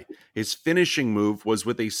guy, his finishing move was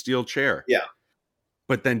with a steel chair. Yeah,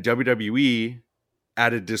 but then WWE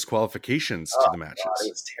added disqualifications to the matches. God, it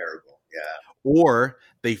was terrible. Yeah. Or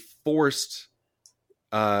they forced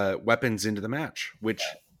weapons into the match, which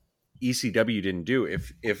ECW didn't do.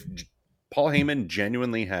 If Paul Heyman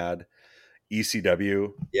genuinely had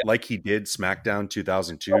ECW like he did SmackDown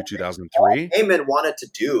 2002, 2003. Heyman wanted to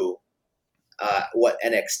do what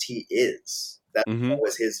NXT is. That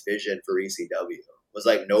was his vision for ECW. It was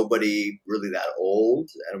like nobody really that old,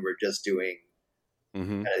 and we're just doing.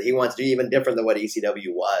 He wants to do even different than what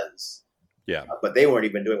ECW was. Yeah, but they weren't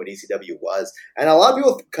even doing what ECW was, and a lot of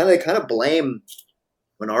people kind of blame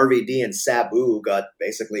when RVD and Sabu got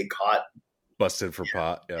basically caught, busted for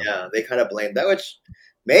pot. Yeah, they kind of blamed that, which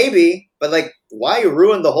maybe, but like, why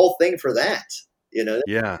ruin the whole thing for that? You know,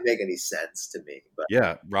 that doesn't make any sense to me.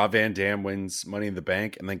 But Rob Van Dam wins Money in the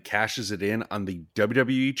Bank and then cashes it in on the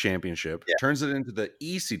WWE Championship, turns it into the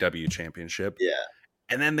ECW Championship,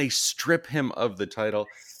 and then they strip him of the title.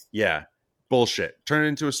 Yeah, bullshit. Turn it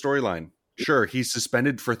into a storyline. Sure, he's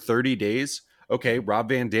suspended for 30 days. Okay, Rob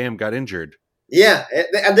Van Dam got injured. Yeah,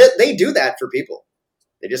 and they do that for people.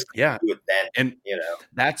 They just do it then. And you know,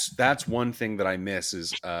 that's one thing that I miss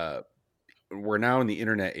is we're now in the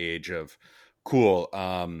internet age of cool.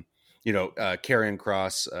 Karrion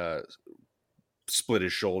Kross split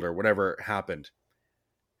his shoulder, whatever happened.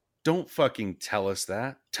 Don't fucking tell us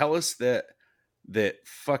that. Tell us that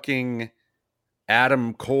fucking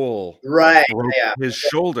Adam Cole broke his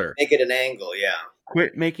shoulder. Make it an angle,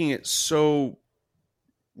 Quit making it so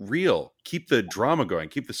real. Keep the drama going.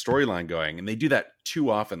 Keep the storyline going. And they do that too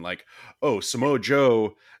often. Like, oh, Samoa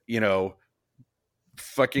Joe,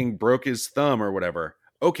 fucking broke his thumb or whatever.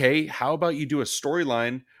 Okay, how about you do a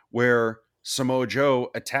storyline where Samoa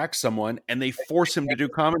Joe attacks someone and they force him to do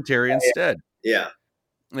commentary instead? Yeah.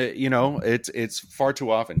 It's far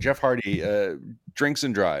too often. Jeff Hardy drinks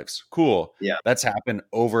and drives. Cool. Yeah. That's happened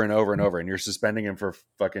over and over and over, and you're suspending him for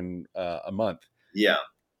fucking a month. Yeah.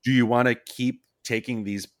 Do you want to keep taking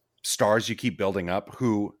these stars you keep building up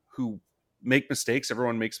who make mistakes?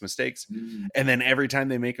 Everyone makes mistakes. And then every time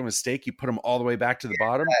they make a mistake, you put them all the way back to the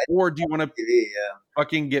bottom? Or do you want to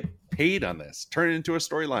fucking get paid on this? Turn it into a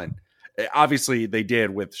storyline. Obviously, they did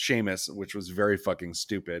with Sheamus, which was very fucking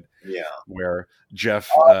stupid. Yeah, where Jeff,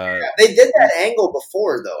 they did that angle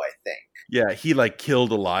before, though. I think. Yeah, he like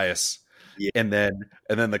killed Elias, and then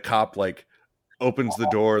the cop like opens the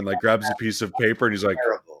door and like grabs a piece of paper and he's like,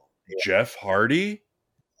 Jeff Hardy.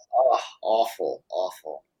 Oh, awful.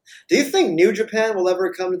 Do you think New Japan will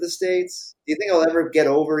ever come to the States? Do you think it'll ever get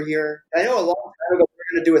over here? I know a long time ago they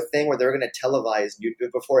were going to do a thing where they were going to televise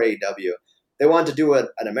before AEW. They wanted to do an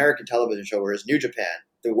American television show where it's New Japan,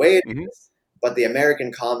 the way it is, but the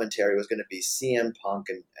American commentary was going to be CM Punk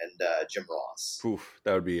and Jim Ross. Oof,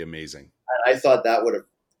 that would be amazing. And I thought that would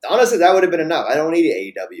have been enough. I don't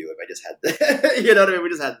need AEW if I just had that. You know what I mean? We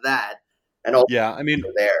just had that. And I mean,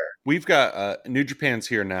 there. We've got New Japan's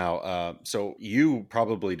here now. So you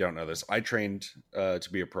probably don't know this. I trained to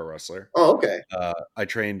be a pro wrestler. Oh, okay. I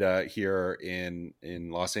trained here in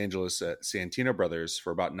Los Angeles at Santino Brothers for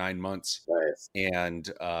about 9 months. Nice.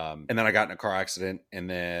 And then I got in a car accident, and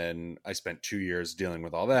then I spent 2 years dealing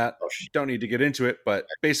with all that. Don't need to get into it, but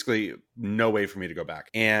basically no way for me to go back.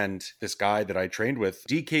 And this guy that I trained with,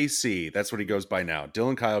 DKC, that's what he goes by now,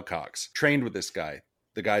 Dylan Kyle Cox, trained with this guy.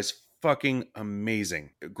 The guy's fucking amazing.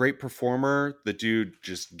 Great performer. The dude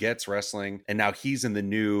just gets wrestling. And now he's in the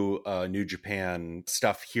new New Japan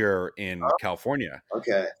stuff here in California.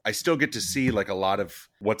 Okay. I still get to see like a lot of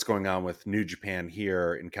what's going on with New Japan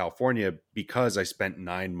here in California because I spent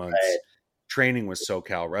 9 months training with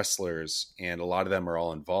SoCal wrestlers, and a lot of them are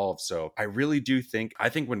all involved. So I really do think,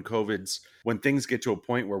 when things get to a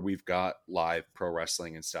point where we've got live pro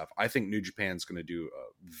wrestling and stuff, I think New Japan's going to do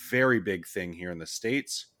a very big thing here in the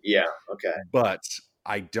States. Yeah. Okay. But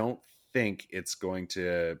I don't think it's going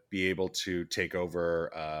to be able to take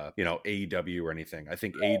over, AEW or anything. I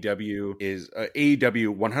think AEW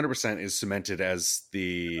 100% is cemented as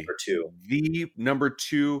the number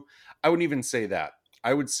two. I wouldn't even say that.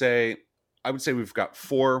 I would say we've got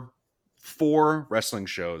four wrestling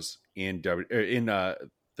shows in the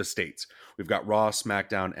States. We've got Raw,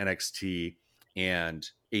 SmackDown, NXT, and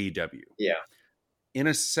AEW. Yeah. In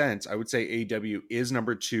a sense, I would say AEW is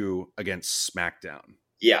number 2 against SmackDown.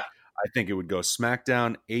 Yeah. I think it would go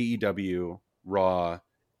SmackDown, AEW, Raw,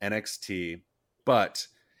 NXT. But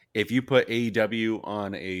if you put AEW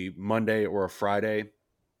on a Monday or a Friday,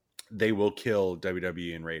 they will kill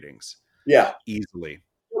WWE in ratings. Yeah. Easily.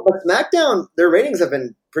 But SmackDown, their ratings have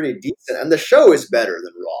been pretty decent, and the show is better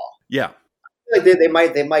than Raw. Yeah. I feel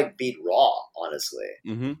like they might beat Raw, honestly.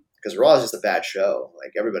 Mm-hmm. Because Raw is just a bad show.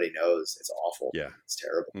 Like, everybody knows it's awful. Yeah. It's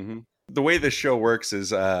terrible. Mm-hmm. The way this show works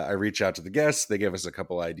is I reach out to the guests. They give us a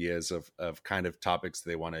couple ideas of kind of topics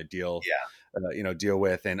they want to deal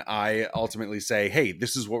with. And I ultimately say, hey,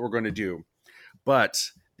 this is what we're going to do. But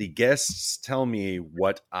the guests tell me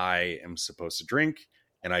what I am supposed to drink.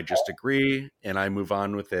 And I just agree and I move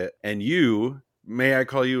on with it. And you, may I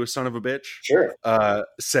call you a son of a bitch? Sure.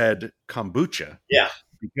 Said kombucha. Yeah.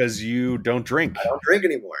 Because you don't drink. I don't drink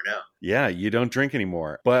anymore, no. Yeah, you don't drink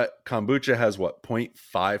anymore. But kombucha has what,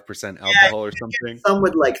 0.5% alcohol or something? Some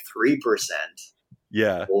with like 3%.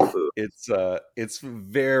 Yeah. Whole food. It's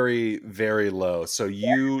very, very low. So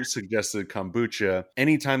you suggested kombucha.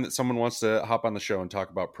 Anytime that someone wants to hop on the show and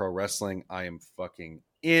talk about pro wrestling, I am fucking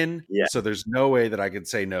in. Yeah. So there's no way that I could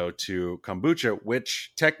say no to kombucha,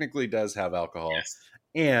 which technically does have alcohol. Yes.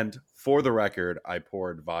 And for the record, I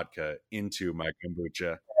poured vodka into my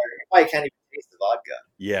kombucha. I can't even taste the vodka.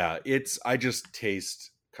 Yeah, I just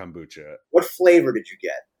taste kombucha. What flavor did you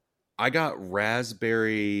get? I got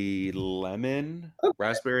raspberry lemon. Okay.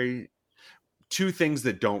 Raspberry. Two things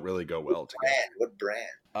that don't really go well together. What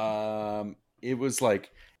brand? It was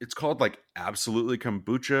like, it's called like Absolutely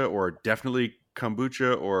Kombucha or Definitely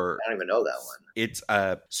Kombucha, or I don't even know that one. It's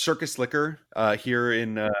Circus Liquor here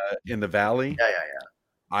in the Valley. Yeah.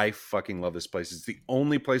 I fucking love this place. It's the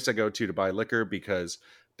only place I go to buy liquor because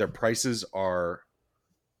their prices are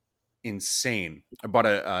insane. I bought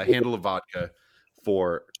a handle of vodka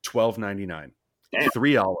for $12.99.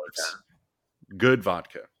 $3. Good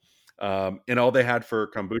vodka. And all they had for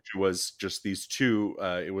kombucha was just these two.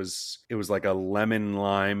 It was like a lemon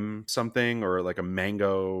lime something or like a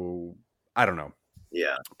mango. I don't know.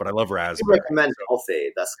 Yeah. But I love raspberry. I recommend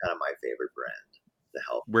Health-Aid. That's kind of my favorite brand. The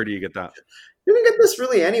Health. Where do you get that? You can get this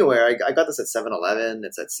really anywhere. I got this at 7-Eleven.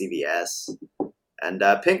 It's at CVS. And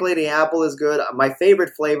Pink Lady Apple is good. My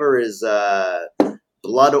favorite flavor is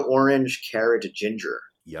blood orange carrot ginger.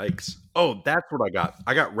 Yikes. Oh, that's what I got.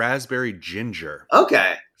 I got raspberry ginger.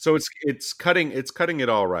 Okay. So it's cutting it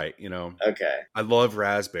all right, you know. Okay. I love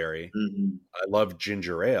raspberry. Mm-hmm. I love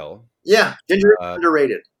ginger ale. Yeah, ginger ale is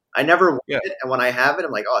underrated. I never want it, and when I have it,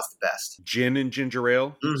 I'm like, oh, it's the best. Gin and ginger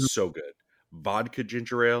ale, so good. Vodka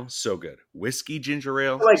ginger ale, so good. Whiskey ginger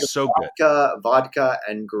ale, like so vodka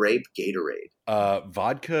and grape Gatorade.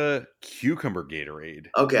 Vodka cucumber Gatorade.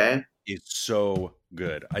 Okay. It's so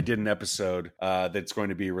good. I did an episode that's going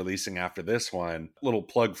to be releasing after this one. Little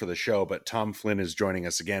plug for the show, but Tom Flynn is joining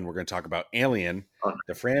us again. We're going to talk about Alien,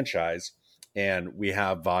 the franchise, and we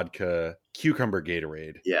have vodka cucumber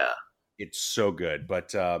Gatorade. Yeah. It's so good.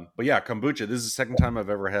 But yeah, kombucha. This is the second time I've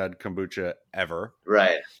ever had kombucha ever.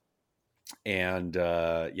 Right. And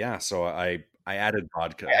so I added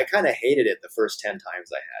vodka. I kind of hated it the first 10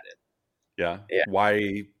 times I had it. Yeah?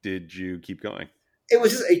 Why did you keep going?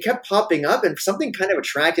 It kept popping up and something kind of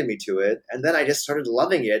attracted me to it. And then I just started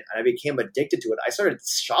loving it and I became addicted to it. I started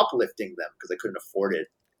shoplifting them because I couldn't afford it.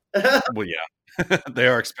 Well, yeah, they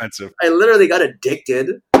are expensive. I literally got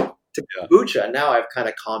addicted to kombucha. And now I've kind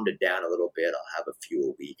of calmed it down a little bit. I'll have a few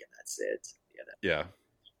a week and that's it. You know?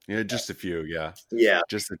 Yeah, just a few. Yeah.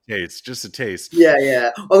 Just a taste.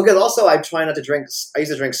 Yeah. Oh, because also I try not to drink. I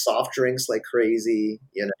used to drink soft drinks like crazy,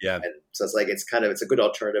 you know. Yeah. And so it's like it's a good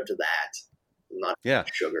alternative to that. not Yeah.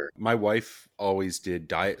 sugar. My wife always did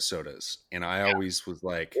diet sodas, and I always was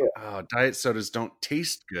like, oh, diet sodas don't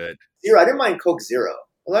taste good. Zero. I didn't mind Coke Zero.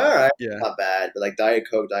 I was like, all right, not bad. But like Diet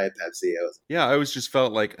Coke, Diet Pepsi. I always just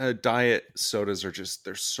felt like diet sodas are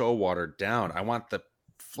they're so watered down. I want the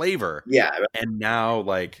flavor. Yeah. And now,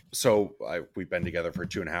 like, so we've been together for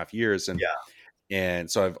 2.5 years,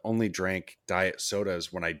 and so I've only drank diet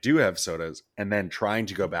sodas when I do have sodas, and then trying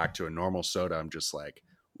to go back to a normal soda, I'm just like,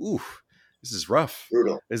 ooh, this is rough.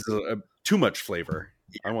 Brutal. This is too much flavor.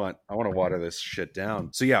 Yeah. I want to water this shit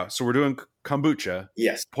down. So so we're doing kombucha.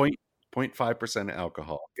 Yes. 0.5%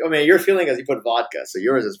 alcohol. I mean, your feeling as you put vodka, so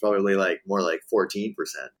yours is probably like more like 14%.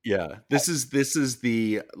 Yeah, this is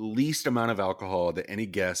the least amount of alcohol that any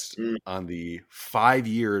guest on the 5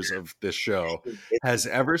 years of this show has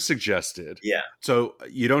ever suggested. Yeah. So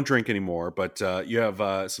you don't drink anymore, but you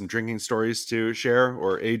have some drinking stories to share,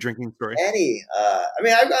 or a drinking story? I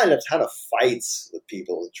mean, I've gotten a ton of fights with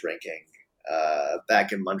people drinking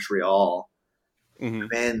back in Montreal. Mm-hmm.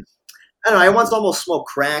 Man, I don't know. I once almost smoked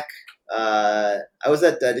crack. I was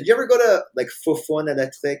at. Did you ever go to like Fufun and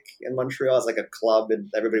Ethic in Montreal? It's like a club, and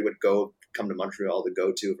everybody would come to Montreal to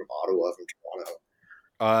go to from Ottawa, from Toronto.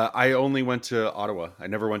 I only went to Ottawa. I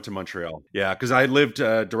never went to Montreal. Yeah, because I lived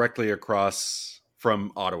directly across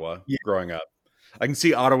from Ottawa growing up. I can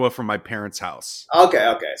see Ottawa from my parents' house.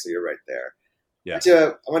 Okay, so you're right there. Yeah.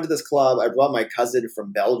 I went to this club. I brought my cousin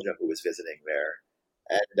from Belgium who was visiting there,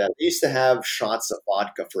 and they used to have shots of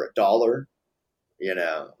vodka for $1. You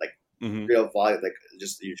know, like. Mm-hmm. Real vodka, like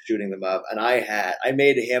just you shooting them up, and I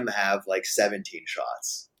made him have like 17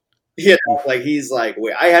 shots. You know, like he's like,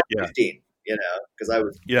 wait, I had 15. You know, because I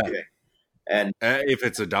was shooting. And if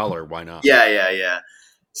it's $1, why not? Yeah.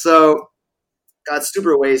 So got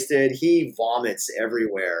super wasted. He vomits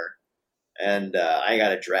everywhere, and I got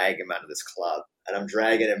to drag him out of this club, and I'm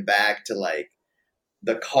dragging him back to like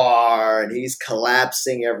the car, and he's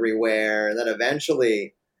collapsing everywhere, and then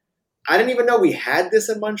eventually. I didn't even know we had this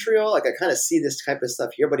in Montreal. Like I kind of see this type of stuff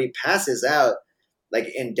here, but he passes out like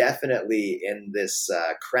indefinitely in this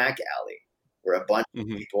crack alley where a bunch of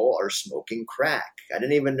people are smoking crack. I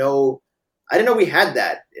didn't know we had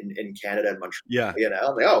that in Canada and Montreal. Yeah. You know,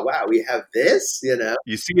 I'm like, oh wow, we have this, you know.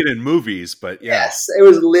 You see it in movies, but yes, it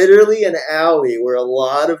was literally an alley where a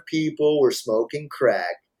lot of people were smoking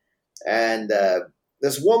crack. And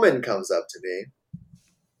this woman comes up to me.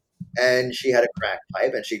 And she had a crack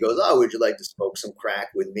pipe, and she goes, "Oh, would you like to smoke some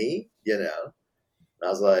crack with me?" You know, and I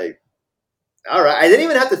was like, "All right." I didn't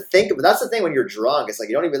even have to think. But that's the thing when you're drunk, it's like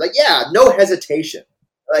you don't even yeah, no hesitation.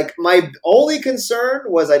 Like my only concern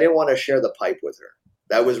was I didn't want to share the pipe with her.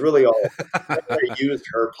 That was really all. I used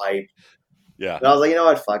her pipe. Yeah, and I was like, you know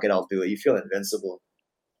what? Fuck it, I'll do it. You feel invincible.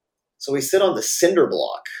 So we sit on the cinder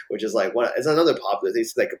block, which is like it's another popular.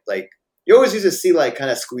 It's like. You always used to see like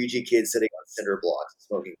kind of squeegee kids sitting on cinder blocks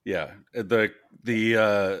smoking. Yeah, the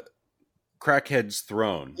crackhead's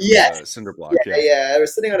throne. Cinder block. Yeah. I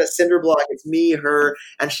was sitting on a cinder block. It's me, her,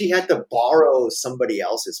 and she had to borrow somebody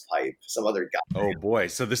else's pipe, some other guy. Oh boy!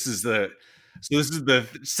 So this is the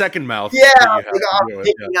second mouth. Yeah, I'm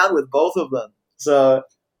taking out with both of them. So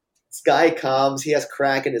this guy comes. He has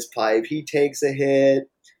crack in his pipe. He takes a hit.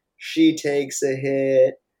 She takes a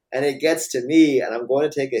hit. And it gets to me, and I'm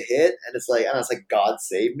going to take a hit, and it's like, God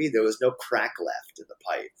save me. There was no crack left in the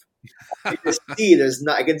pipe. I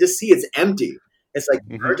can just see it's empty. It's like,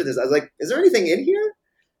 I was like, is there anything in here?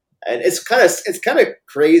 And it's kind of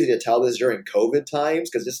crazy to tell this during COVID times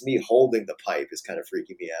because just me holding the pipe is kind of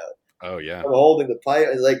freaking me out. Oh yeah, I'm holding the pipe.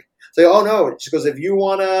 It's like, oh no. She goes, if you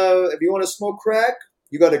wanna smoke crack,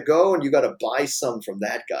 you got to go and you got to buy some from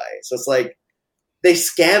that guy. So it's like. They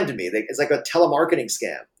scammed me. It's like a telemarketing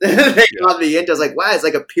scam. They got me into. I was like, wow, it's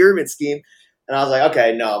like a pyramid scheme. And I was like,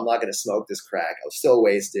 okay, no, I'm not going to smoke this crack. I was still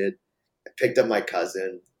wasted. I picked up my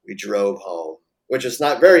cousin. We drove home, which is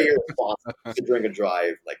not very irresponsible to drink and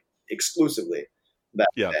drive like exclusively back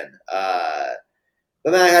then.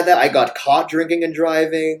 But then I had that. I got caught drinking and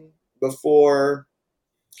driving before.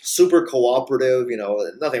 Super cooperative. You know,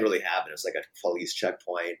 nothing really happened. It was like a police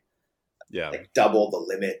checkpoint. Yeah, like double the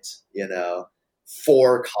limit. You know.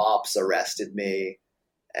 4 cops arrested me,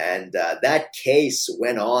 and that case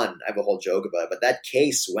went on. I have a whole joke about it, but that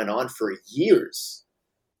case went on for years.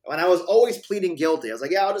 And I was always pleading guilty. I was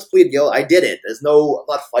like, yeah, I'll just plead guilty. I did it. I'm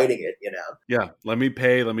not fighting it, you know? Yeah, let me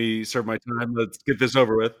pay. Let me serve my time. Let's get this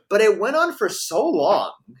over with. But it went on for so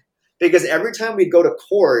long because every time we'd go to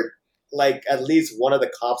court, like at least one of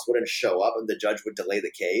the cops wouldn't show up and the judge would delay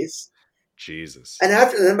the case. Jesus. And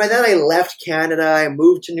by then I left Canada, I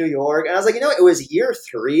moved to New York, and I was like, it was year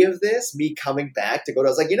 3 of this, me coming back to go to, I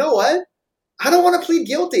was like, you know what? I don't want to plead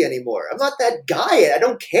guilty anymore. I'm not that guy. I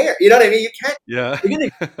don't care. You know what I mean? You can't. Yeah. You're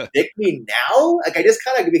gonna convict me now? Like I just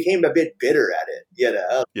kind of became a bit bitter at it. You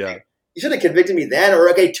know? Yeah. Like, you should have convicted me then, or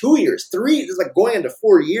okay, 2 years, 3. It's like going into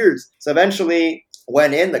 4 years. So eventually,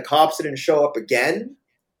 went in. The cops didn't show up again,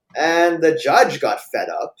 and the judge got fed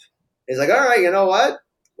up. He's like, "All right, you know what?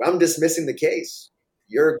 I'm dismissing the case."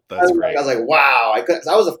 That's great. I was like, "Wow!"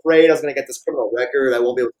 I was afraid I was going to get this criminal record. I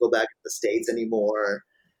won't be able to go back to the States anymore.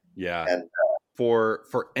 Yeah. And for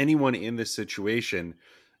anyone in this situation,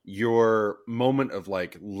 your moment of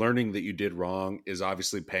like learning that you did wrong is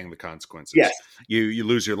obviously paying the consequences. yes, You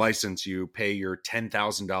lose your license, you pay your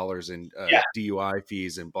 $10,000 in DUI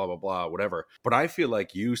fees and blah blah blah, whatever. But I feel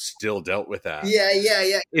like you still dealt with that.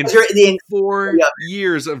 yeah. In 4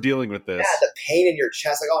 years of dealing with this, the pain in your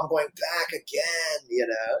chest, like, oh, I'm going back again. You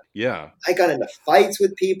know. Yeah. I got into fights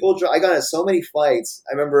with people. I got into so many fights.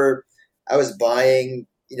 I remember I was buying.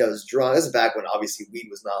 I was drunk. This is back when obviously weed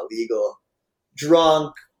was not legal.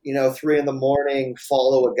 Drunk, 3 a.m,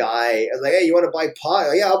 follow a guy. I was like, hey, you want to buy pot?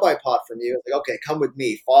 Like, yeah, I'll buy pot from you. I was like, okay, come with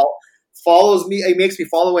me. Follows me. He makes me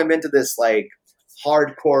follow him into this like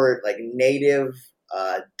hardcore, like native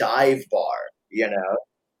dive bar,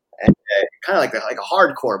 and kind of like a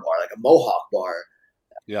hardcore bar, like a Mohawk bar.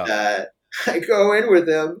 Yeah. I go in with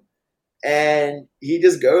him. And he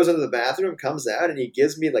just goes into the bathroom, comes out, and he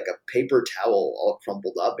gives me like a paper towel all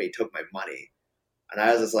crumpled up. And he took my money. And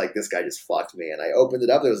I was just like, this guy just fucked me. And I opened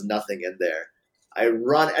it up. There was nothing in there. I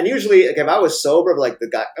run. And usually, like, if I was sober, I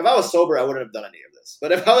wouldn't have done any of this.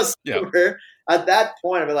 But if I was sober, at that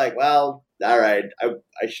point, I'd be like, well, all right, I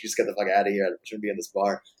should just get the fuck out of here. I shouldn't be in this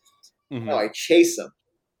bar. Mm-hmm. No, I chase him.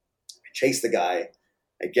 I chase the guy.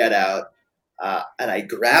 I get out. And I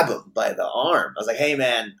grab him by the arm. I was like, hey,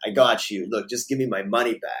 man, I got you. Look, just give me my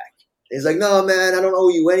money back. He's like, no, man, I don't owe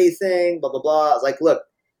you anything, blah, blah, blah. I was like, look,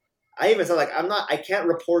 I even said, like, I can't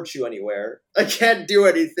report you anywhere. I can't do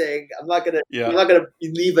anything. I'm not going to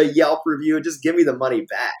leave a Yelp review. Just give me the money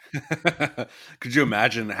back. Could you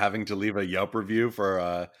imagine having to leave a Yelp review for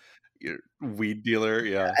a weed dealer?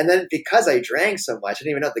 Yeah. And then because I drank so much, I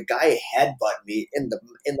didn't even know the guy headbutt me in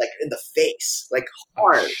the face, like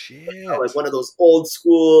hard. Oh, shit. Like one of those old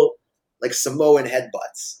school, like Samoan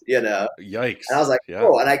headbutts, Yikes. And I was like,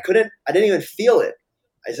 oh, and I didn't even feel it.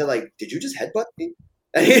 I said, like, did you just headbutt me?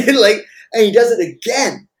 And he does it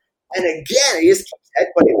again and again. He just keeps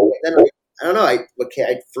headbutting me. And then I don't know. I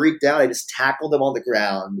freaked out. I just tackled him on the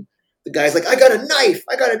ground. The guy's like, I got a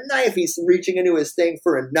knife. He's reaching into his thing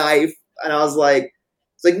for a knife. And I was like,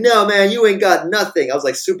 it's like, no, man, you ain't got nothing. I was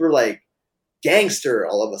like super like gangster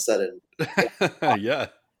all of a sudden. Yeah.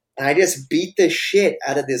 And I just beat the shit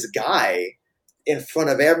out of this guy in front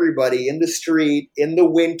of everybody in the street in the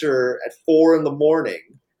winter at 4 a.m.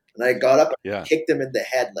 And I got up and kicked him in the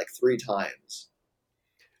head like 3 times.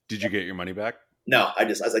 Did you get your money back? No, I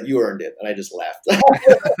was like, you earned it. And I just left. I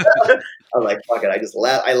was like, fuck it. I just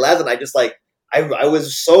left. I left and I just like, I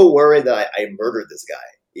was so worried that I murdered this guy.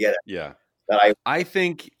 Yeah. That I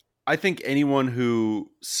think anyone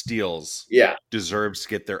who steals deserves to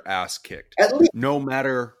get their ass kicked. At least. No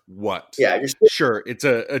matter what. Yeah. Sure, it's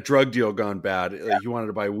a drug deal gone bad. Yeah. Like you wanted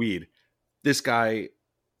to buy weed. This guy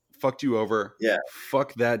fucked you over. Yeah.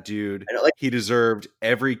 Fuck that dude. Like, he deserved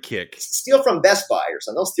every kick. Steal from Best Buy or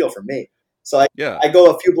something. They'll steal from me. So I go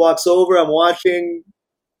a few blocks over. I'm watching.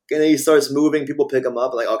 And then he starts moving. People pick him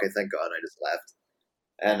up. I'm like, okay, thank God. I just left.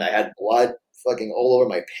 And I had blood fucking all over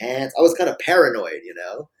my pants. I was kind of paranoid,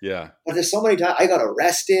 Yeah. But there's so many times I got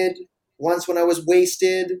arrested once when I was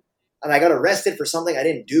wasted. And I got arrested for something I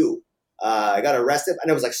didn't do. I got arrested.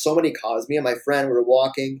 And it was like so many cops. Me and my friend were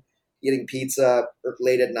walking, eating pizza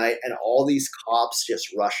late at night. And all these cops just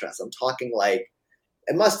rush us. I'm talking like,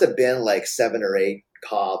 it must have been like 7 or 8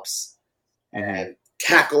 cops. Mm-hmm. And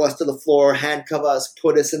tackle us to the floor, handcuff us,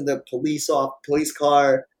 put us in the police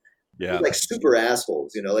car. Yeah. Like super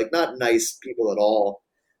assholes, like not nice people at all.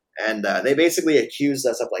 And they basically accused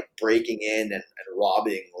us of like breaking in and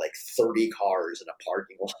robbing like 30 cars in a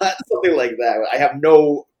parking lot, something like that. I have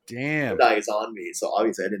no dice on me, so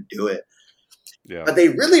obviously I didn't do it. Yeah. But they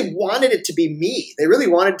really wanted it to be me. They really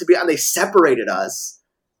wanted it to be, and they separated us.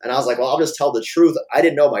 And I was like, well, I'll just tell the truth. I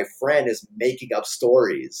didn't know my friend is making up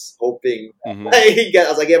stories, hoping I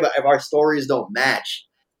was like, yeah, but if our stories don't match,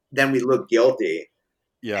 then we look guilty.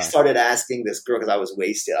 Yeah. I started asking this girl because I was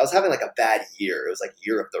wasted. I was having like a bad year. It was like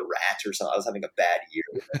year of the rat or something. I was having a bad year.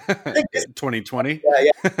 2020.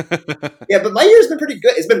 Yeah. Yeah, but my year's been pretty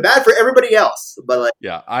good. It's been bad for everybody else, but like,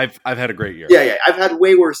 yeah, I've had a great year. Yeah. I've had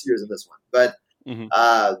way worse years than this one, but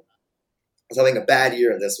I was having a bad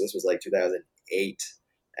year, and this was like 2008.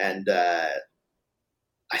 And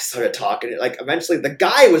I started talking. Like eventually, the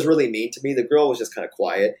guy was really mean to me. The girl was just kind of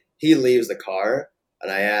quiet. He leaves the car,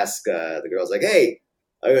 and I ask the girl, I was like, "Hey,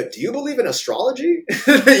 do you believe in astrology?" She's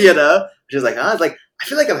like, "Huh?" I was like, "I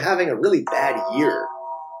feel like I'm having a really bad year."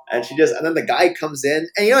 And and then the guy comes in,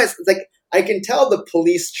 and it's like I can tell the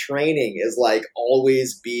police training is like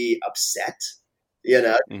always be upset.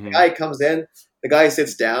 Mm-hmm. The guy comes in, the guy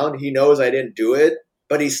sits down. He knows I didn't do it,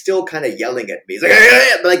 but he's still kind of yelling at me. He's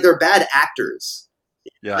like, like they're bad actors.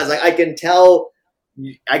 Yeah, I was like, I could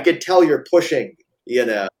tell you're pushing.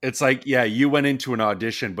 It's like, yeah, you went into an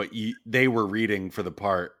audition, but they were reading for the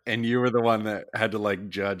part, and you were the one that had to like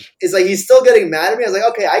judge. It's like he's still getting mad at me. I was like,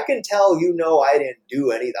 okay, I can tell I didn't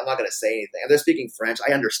do anything. I'm not going to say anything. And they're speaking French.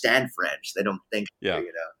 I understand French. They don't think, And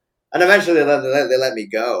eventually they let me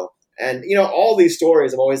go. And all these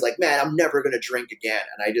stories, I'm always like, man, I'm never going to drink again.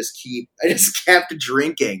 And I just kept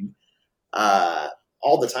drinking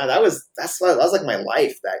all the time. That was like my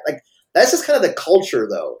life. That's just kind of the culture,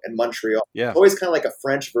 though, in Montreal. Yeah. It's always kind of like a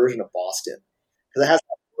French version of Boston. Because it has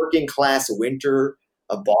that working class winter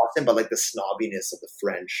of Boston, but like the snobbiness of the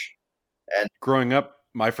French. And growing up,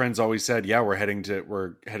 my friends always said, yeah, we're heading to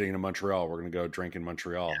Montreal. We're going to go drink in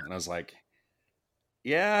Montreal. Yeah. And I was like,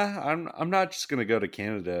 yeah, I'm not just going to go to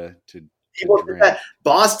Canada to drink.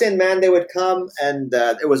 Boston, man, they would come, and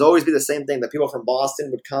it would always be the same thing. The people from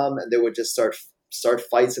Boston would come, and they would just start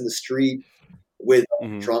fights in the street with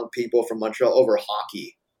drunk people from Montreal over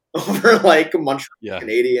hockey, over like Montreal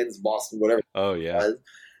Canadians, Boston, whatever. Oh yeah,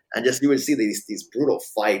 and just you would see these brutal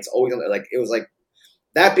fights. Always like it was like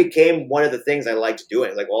that became one of the things I liked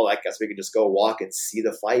doing. Like, well, I guess we could just go walk and see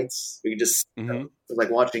the fights. We could just it was like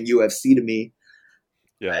watching UFC to me.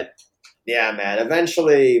 Yeah, but, yeah, man.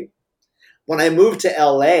 Eventually, when I moved to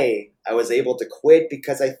LA, I was able to quit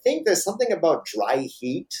because I think there's something about dry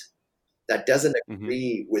heat that doesn't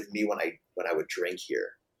agree with me when I would drink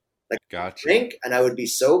here. Like, gotcha. Drink and I would be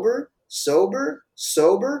sober, sick.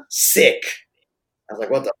 I was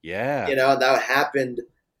like, what the? Yeah. That happened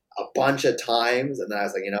a bunch of times. And then I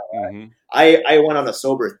was like, I went on a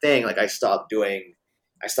sober thing. Like I stopped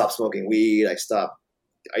smoking weed. I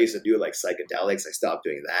used to do like psychedelics. I stopped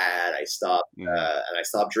doing that. I stopped, and I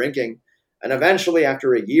stopped drinking. And eventually,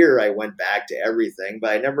 after a year, I went back to everything,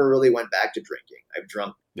 but I never really went back to drinking. I've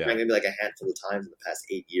drank maybe like a handful of times in the past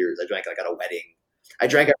 8 years. I drank like at a wedding. I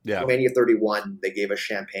drank at WrestleMania 31. They gave us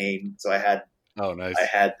champagne, so I had. Oh, nice! I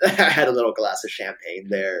had a little glass of champagne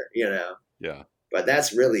there, Yeah. But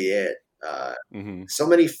that's really it. So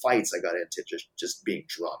many fights I got into just being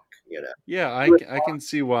drunk, Yeah, I can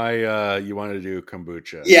see why you want to do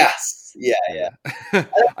kombucha. Yes. Yeah.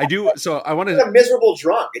 I do. So I want to. I'm a miserable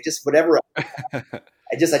drunk. It just whatever. I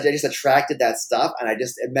just attracted that stuff, and it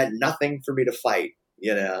meant nothing for me to fight.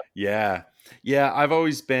 Yeah. I've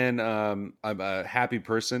always been. I'm a happy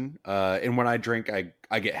person, and when I drink, I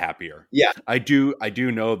get happier. Yeah, I do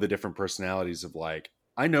know the different personalities of like.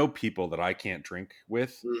 I know people that I can't drink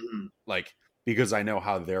with, like. Because I know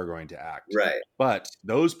how they're going to act. Right. But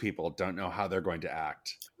those people don't know how they're going to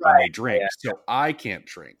act when they drink. Yeah. So I can't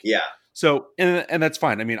drink. Yeah. So, and that's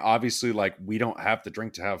fine. I mean, obviously, like, we don't have to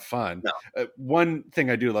drink to have fun. No. One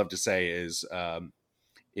thing I do love to say is I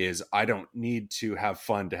don't need to have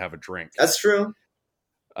fun to have a drink. That's true.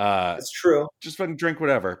 That's true. Just fucking drink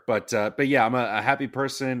whatever. But yeah, I'm a happy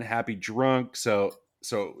person, happy drunk. So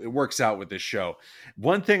it works out with this show.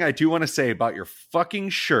 One thing I do want to say about your fucking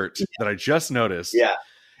shirt that I just noticed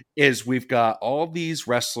is we've got all these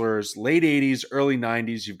wrestlers, late 80s, early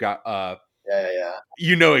 90s. You've got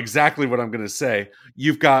you know exactly what I'm going to say.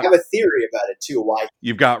 You've got. I have a theory about it too. Why?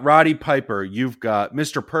 You've got Roddy Piper. You've got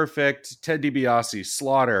Mr. Perfect, Ted DiBiase,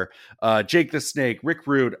 Slaughter, Jake the Snake, Rick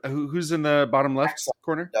Rude. Who's in the bottom left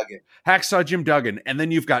corner? Hacksaw Jim Duggan. And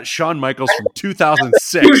then you've got Shawn Michaels from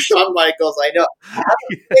 2006. Shawn Michaels, I know. I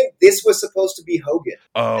think this was supposed to be Hogan.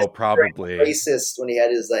 Oh, probably. Racist when he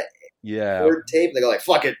had his word tape. They go like,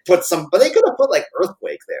 fuck it, put some. But they could have put like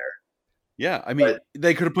Earthquake there. Yeah, I mean,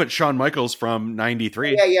 they could have put Shawn Michaels from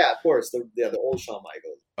 93. Yeah, of course. The old Shawn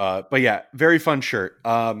Michaels. But yeah, very fun shirt.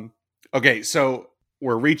 Okay, so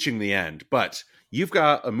we're reaching the end, but you've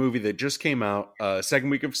got a movie that just came out second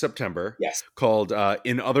week of September called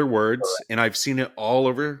In Other Words, and I've seen it all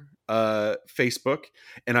over Facebook,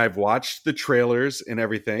 and I've watched the trailers and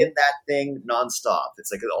everything. Get that thing nonstop.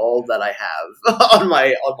 It's like all that I have on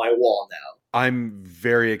my wall now. I'm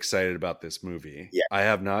very excited about this movie. Yeah. I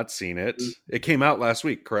have not seen it. Mm-hmm. It came out last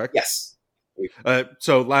week, correct? Yes.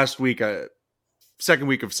 So last week, second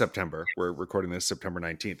week of September. We're recording this September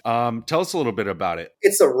 19th. Tell us a little bit about it.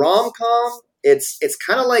 It's a rom-com. It's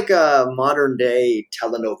kind of like a modern day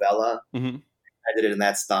telenovela. Mm-hmm. I did it in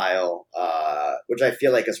that style which I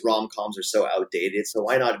feel like as rom-coms are so outdated, so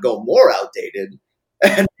why not go more outdated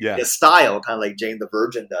and a style, kind of like Jane the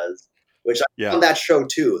Virgin does, which I found that show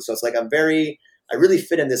too. So it's like I really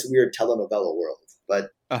fit in this weird telenovela world. But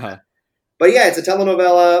yeah, it's a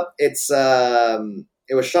telenovela. It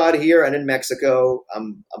was shot here and in Mexico.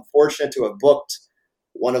 I'm fortunate to have booked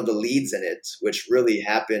one of the leads in it, which really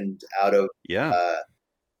happened out of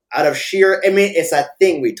sheer. I mean, it's that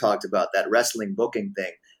thing we talked about, that wrestling booking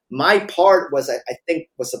thing. My part was, I think,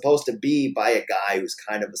 was supposed to be by a guy who's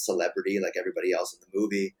kind of a celebrity, like everybody else in the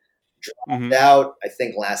movie. Dropped out, I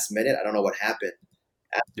think, last minute. I don't know what happened.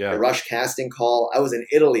 After a rush casting call. I was in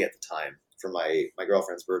Italy at the time for my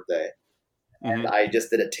girlfriend's birthday, and I just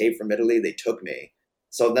did a tape from Italy. They took me.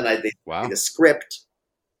 So then they gave me the script,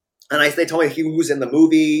 and they told me who was in the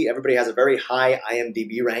movie. Everybody has a very high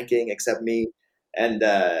IMDb ranking except me, and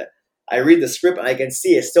I read the script, and I can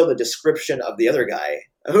see it's still the description of the other guy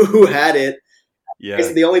who had it. Yeah.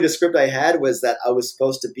 Basically, the only description I had was that I was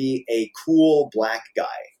supposed to be a cool black guy,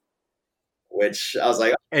 which I was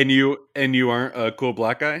like, and you aren't a cool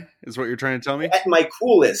black guy, is what you're trying to tell me? My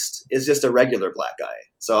coolest is just a regular black guy.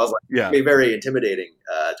 So I was like, it'd be very intimidating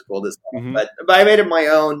to pull this off. But I made it my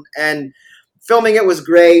own, and filming it was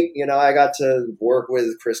great. You know, I got to work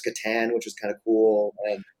with Chris Kattan, which was kind of cool.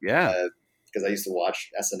 And, because I used to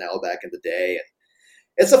watch SNL back in the day. And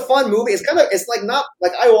it's a fun movie. It's like not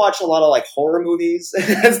like I watch a lot of like horror movies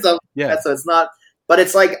and stuff. Yeah. So it's not, but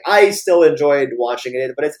it's like I still enjoyed watching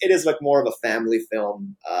it. But it is like more of a family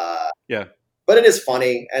film. But it is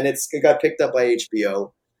funny, and it got picked up by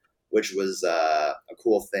HBO, which was a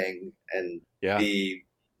cool thing. And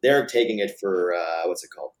they're taking it for what's it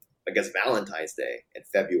called? I guess Valentine's Day in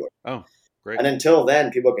February. Oh, great! And until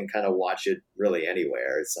then, people can kind of watch it really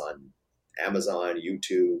anywhere. It's on Amazon,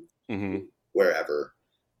 YouTube, wherever.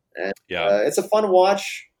 And it's a fun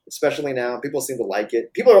watch, especially now. People seem to like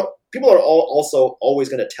it. People are also always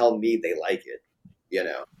going to tell me they like it, you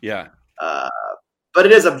know. Yeah. But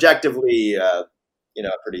it is objectively, a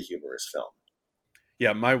pretty humorous film.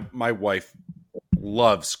 Yeah, my wife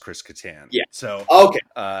loves Chris Kattan. Yeah. So okay.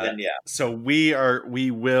 So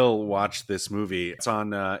we will watch this movie. It's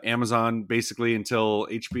on Amazon basically until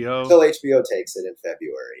HBO. Until HBO takes it in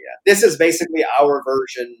February. Yeah. This is basically our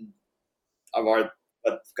version of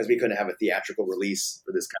because we couldn't have a theatrical release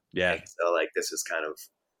for this kind of thing. So like this is kind of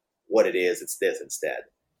what it is. It's this instead.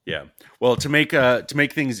 Yeah. Well, to make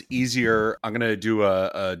things easier, I'm gonna do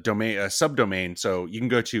a subdomain. So you can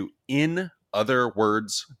go to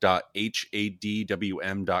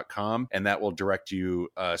inotherwords.hadwm.com, and that will direct you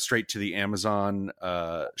straight to the Amazon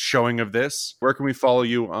showing of this. Where can we follow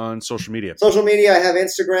you on social media? Social media, I have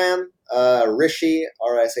Instagram, Rishi,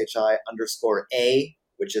 RSHI_A,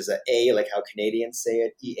 which is A like how Canadians say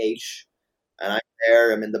it, EH. And I'm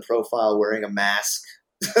there. I'm in the profile wearing a mask.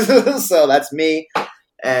 So that's me.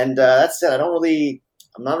 And that's it. I'm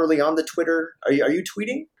not really on the Twitter. Are you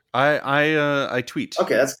tweeting? I tweet.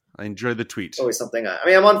 Okay, I enjoy the tweet. Always something.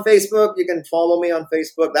 I'm on Facebook. You can follow me on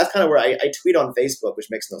Facebook. That's kind of where I tweet on Facebook,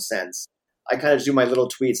 which makes no sense. I kind of do my little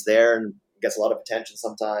tweets there, and it gets a lot of attention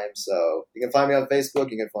sometimes. So you can find me on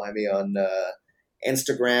Facebook. You can find me on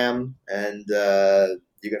Instagram, and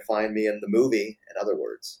you can find me in the movie. In other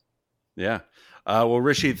words. Yeah. Well,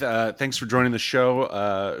 Rishi, thanks for joining the show.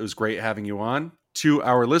 It was great having you on. To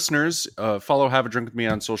our listeners, follow Have a Drink With Me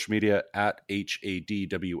on social media at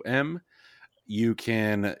HADWM. You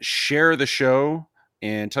can share the show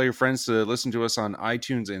and tell your friends to listen to us on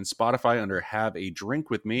iTunes and Spotify under Have a Drink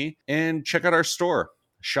With Me. And check out our store,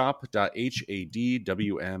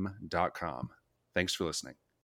 shop.hadwm.com. Thanks for listening.